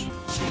Answers.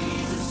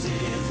 Jesus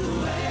is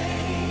the way.